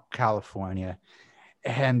throughout California,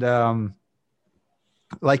 and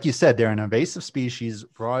like you said, they're an invasive species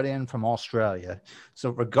brought in from Australia.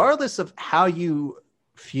 So regardless of how you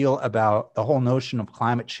feel about the whole notion of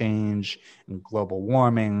climate change and global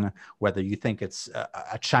warming, whether you think it's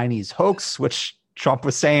a Chinese hoax, which Trump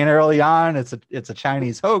was saying early on, it's a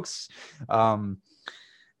Chinese hoax.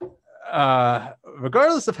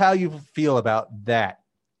 Regardless of how you feel about that,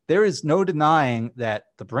 there is no denying that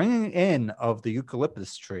the bringing in of the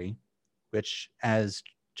eucalyptus tree, which, as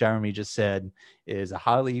Jeremy just said, is a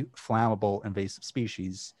highly flammable invasive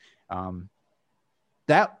species,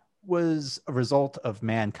 that was a result of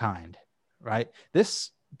mankind, right?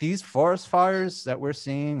 These forest fires that we're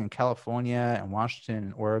seeing in California and Washington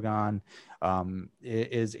and Oregon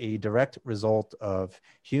is a direct result of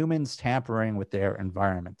humans tampering with their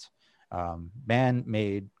environment.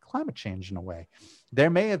 Man-made climate change in a way. There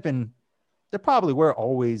probably were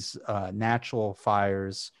always natural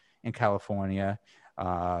fires in California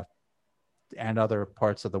and other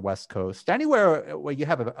parts of the West Coast. Anywhere where you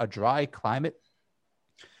have a dry climate,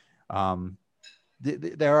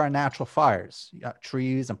 there are natural fires.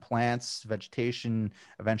 Trees and plants, vegetation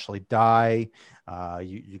eventually die.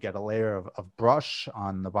 You get a layer of brush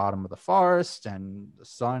on the bottom of the forest, and the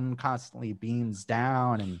sun constantly beams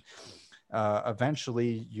down, and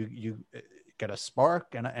eventually you get a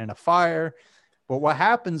spark and a fire. But what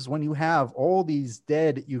happens when you have all these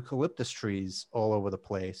dead eucalyptus trees all over the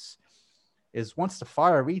place is once the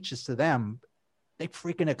fire reaches to them, they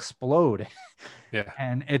freaking explode. Yeah.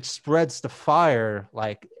 And it spreads the fire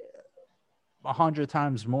like 100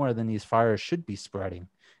 times more than these fires should be spreading.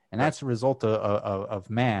 And that's a result of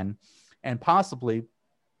man, and possibly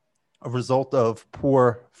a result of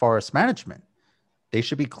poor forest management. They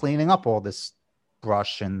should be cleaning up all this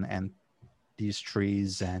brush and these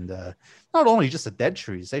trees, and not only just the dead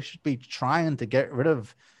trees, they should be trying to get rid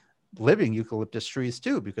of living eucalyptus trees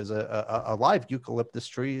too, because a live eucalyptus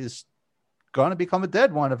tree is going to become a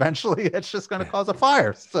dead one eventually. It's just going to cause a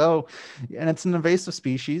fire. So, and it's an invasive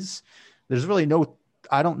species. There's really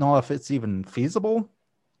I don't know if it's even feasible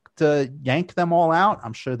to yank them all out.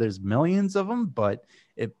 I'm sure there's millions of them, but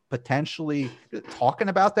it potentially, talking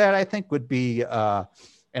about that, I think would be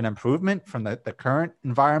an improvement from the current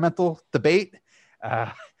environmental debate.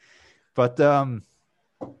 But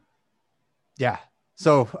yeah.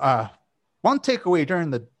 So one takeaway during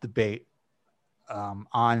the debate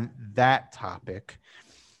on that topic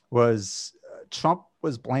was Trump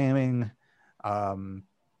was blaming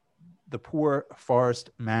the poor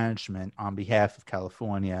forest management on behalf of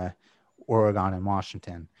California, Oregon, and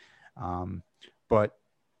Washington. But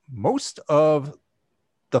most of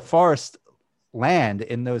the forest land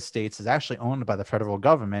in those states is actually owned by the federal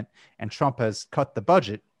government, and Trump has cut the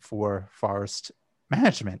budget for forest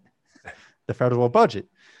management, the federal budget.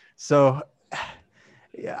 So,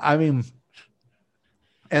 I mean,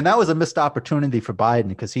 and that was a missed opportunity for Biden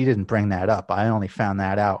because he didn't bring that up. I only found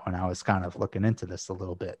that out when I was kind of looking into this a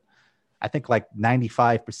little bit. I think like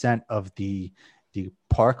 95% of the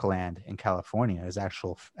parkland in California is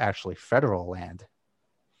actually federal land.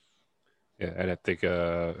 Yeah, and I think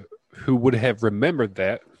who would have remembered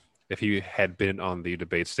that if he had been on the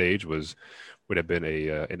debate stage would have been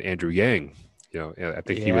an Andrew Yang. I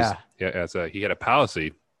think he was he had a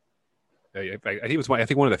policy. I think he was I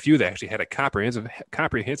think one of the few that actually had a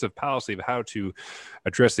comprehensive policy of how to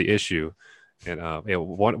address the issue. And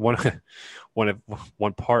one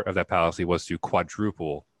part of that policy was to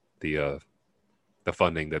quadruple the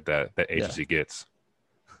funding that agency gets.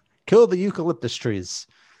 Kill the eucalyptus trees.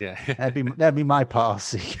 Yeah, that'd be my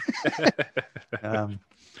policy.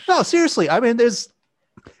 No, seriously. I mean, there's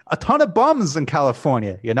a ton of bums in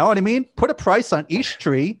California. You know what I mean? Put a price on each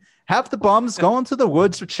tree. Have the bums go into the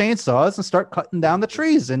woods with chainsaws and start cutting down the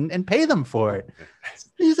trees and pay them for it. It's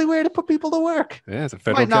an easy way to put people to work. Yeah, it's a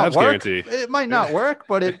federal jobs guarantee. It might not work,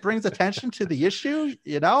 but it brings attention to the issue,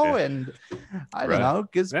 and I don't know,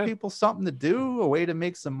 gives people something to do, a way to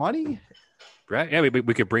make some money. Right. Yeah,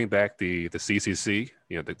 we could bring back the CCC,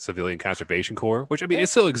 the Civilian Conservation Corps, which, I mean, it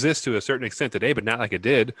still exists to a certain extent today, but not like it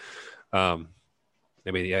did. I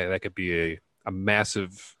mean, yeah, that could be a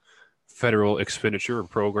massive federal expenditure or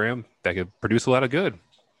program that could produce a lot of good.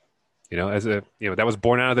 That was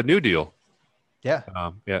born out of the New Deal. Yeah.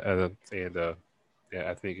 I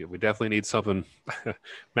think we definitely need something.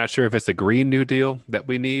 Not sure if it's the Green New Deal that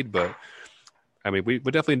we need, but I mean, we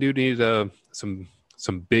definitely do need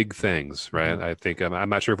some big things, right? Mm-hmm. I think I'm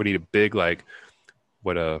not sure if we need a big like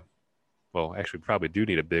what actually we probably do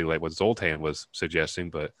need a big like what Zoltan was suggesting,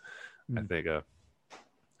 but I think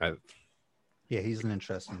he's an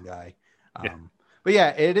interesting guy. But yeah,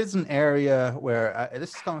 it is an area where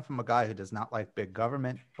this is coming from a guy who does not like big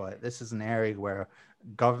government, but this is an area where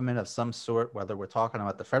government of some sort, whether we're talking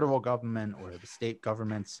about the federal government or the state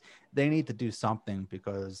governments, they need to do something,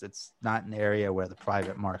 because it's not an area where the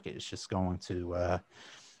private market is just going to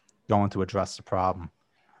address the problem.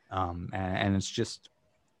 And it's just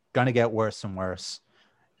going to get worse and worse.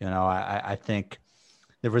 I think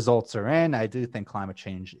the results are in. I do think climate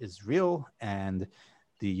change is real, and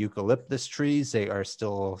the eucalyptus trees, they are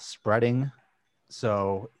still spreading.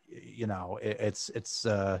 So, it's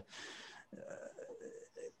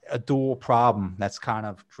a dual problem that's kind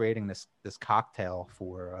of creating this cocktail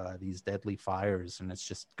for these deadly fires. And it's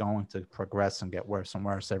just going to progress and get worse and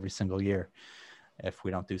worse every single year if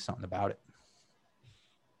we don't do something about it.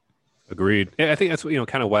 Agreed. Yeah, I think that's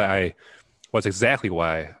kind of why I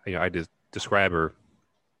describe or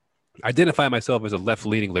identify myself as a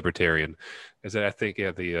left-leaning libertarian, is that I think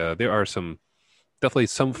there are definitely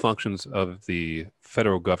some functions of the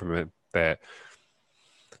federal government that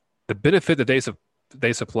the benefit that they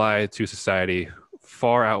supply to society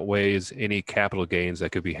far outweighs any capital gains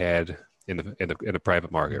that could be had in the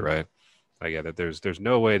private market, right? Like, that there's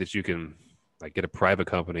no way that you can like get a private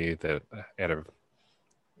company that at a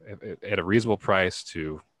reasonable price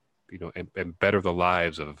to and better the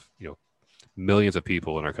lives of millions of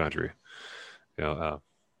people in our country.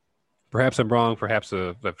 Perhaps I'm wrong. Perhaps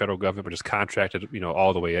the federal government just contracted,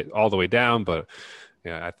 all the way down. But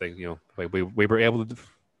yeah, I think we were able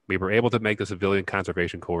to make the Civilian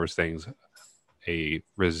Conservation Corps things a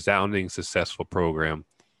resounding successful program.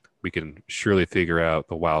 We can surely figure out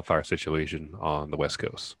the wildfire situation on the West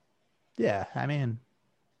Coast. Yeah, I mean,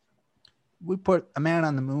 we put a man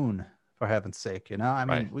on the moon, for heaven's sake. I mean,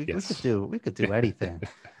 Right. we Yes. could do anything.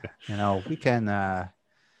 We can.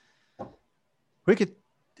 We could,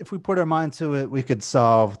 if we put our mind to it, we could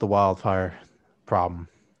solve the wildfire problem,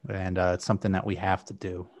 and it's something that we have to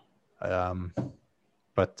do.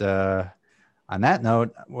 But on that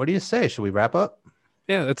note, what do you say? Should we wrap up?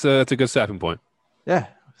 Yeah, that's a good stopping point. Yeah,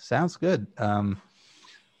 sounds good.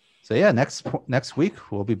 So yeah, next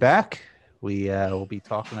week we'll be back. We will be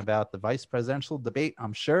talking about the vice presidential debate,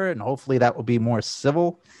 I'm sure, and hopefully that will be more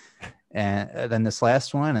civil than this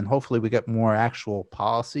last one, and hopefully we get more actual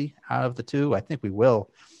policy out of the two. I think we will.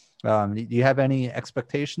 Do you have any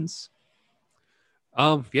expectations?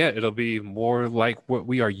 Yeah, it'll be more like what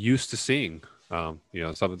we are used to seeing. A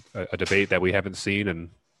debate that we haven't seen in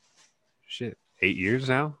 8 years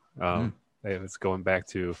now. It's going back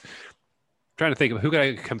to trying to think of who could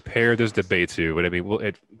I compare this debate to. But I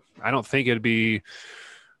mean, I don't think it'd be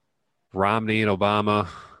Romney and Obama.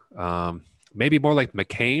 Maybe more like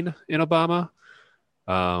McCain and Obama.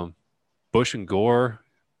 Bush and Gore.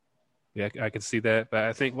 Yeah, I can see that. But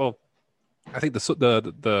I think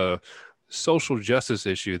the social justice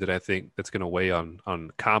issue that I think that's going to weigh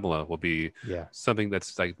on Kamala will be something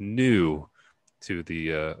that's like new to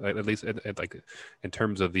the at least like in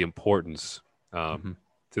terms of the importance to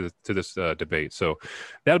this debate. So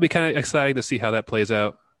that'll be kind of exciting to see how that plays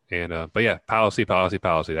out. And but yeah, policy.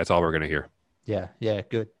 That's all we're going to hear. Yeah.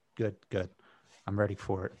 Good. I'm ready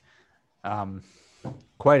for it.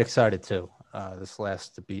 Quite excited too. This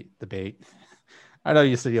last debate. I know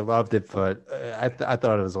you said you loved it, but I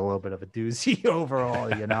thought it was a little bit of a doozy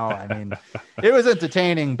overall. I mean, it was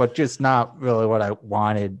entertaining, but just not really what I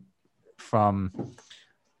wanted from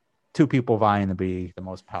two people vying to be the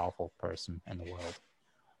most powerful person in the world.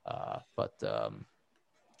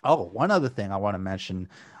 One other thing I want to mention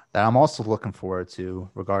that I'm also looking forward to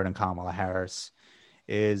regarding Kamala Harris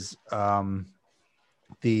is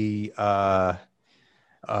the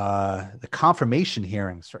confirmation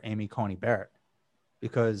hearings for Amy Coney Barrett,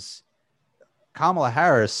 because Kamala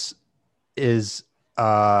Harris is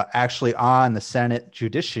actually on the Senate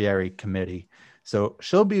Judiciary Committee. So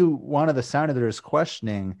she'll be one of the senators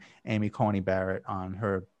questioning Amy Coney Barrett on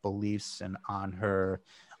her beliefs and on her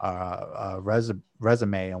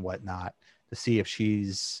resume and whatnot to see if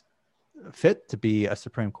she's fit to be a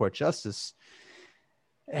Supreme Court justice.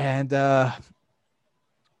 And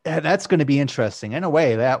that's going to be interesting. In a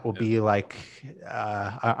way, that will be like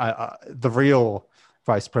the real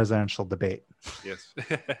vice presidential debate. Yes.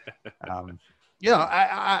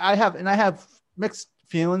 I have mixed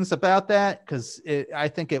feelings about that, because I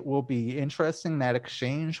think it will be interesting, that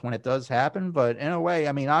exchange, when it does happen. But in a way,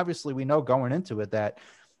 I mean, obviously we know going into it that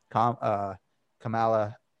Kamala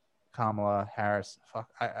Harris,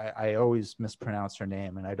 I always mispronounce her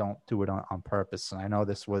name, and I don't do it on purpose. And I know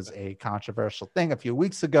this was a controversial thing a few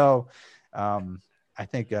weeks ago. I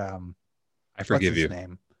think I forgive you.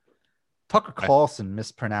 Name? Tucker Carlson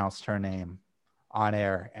mispronounced her name on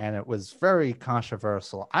air, and it was very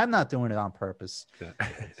controversial. I'm not doing it on purpose. For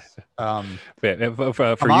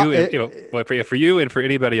you and for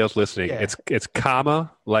anybody else listening, it's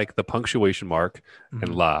comma, like the punctuation mark,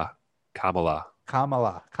 and la, Kamala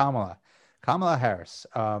Harris.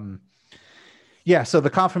 So the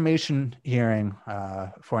confirmation hearing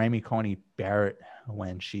for Amy Coney Barrett,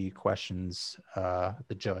 when she questions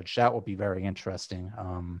the judge, that will be very interesting.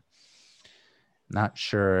 Not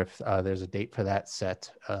sure if there's a date for that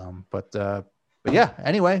set, but yeah.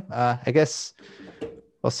 Anyway, I guess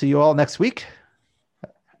I'll see you all next week.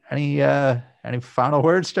 Any final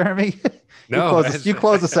words, Jeremy? No, you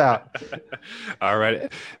close us out. All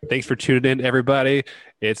right. Thanks for tuning in, everybody.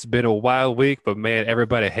 It's been a wild week, but man,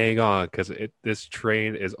 everybody hang on, because this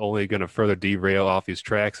train is only going to further derail off these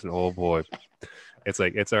tracks. And oh boy, it's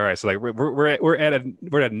all right. So like we're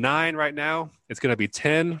at 9 right now. It's going to be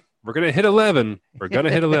 10. We're going to hit 11.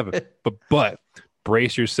 But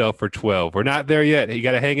brace yourself for 12. We're not there yet. You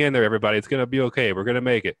got to hang in there, everybody. It's going to be okay. We're going to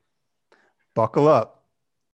make it. Buckle up.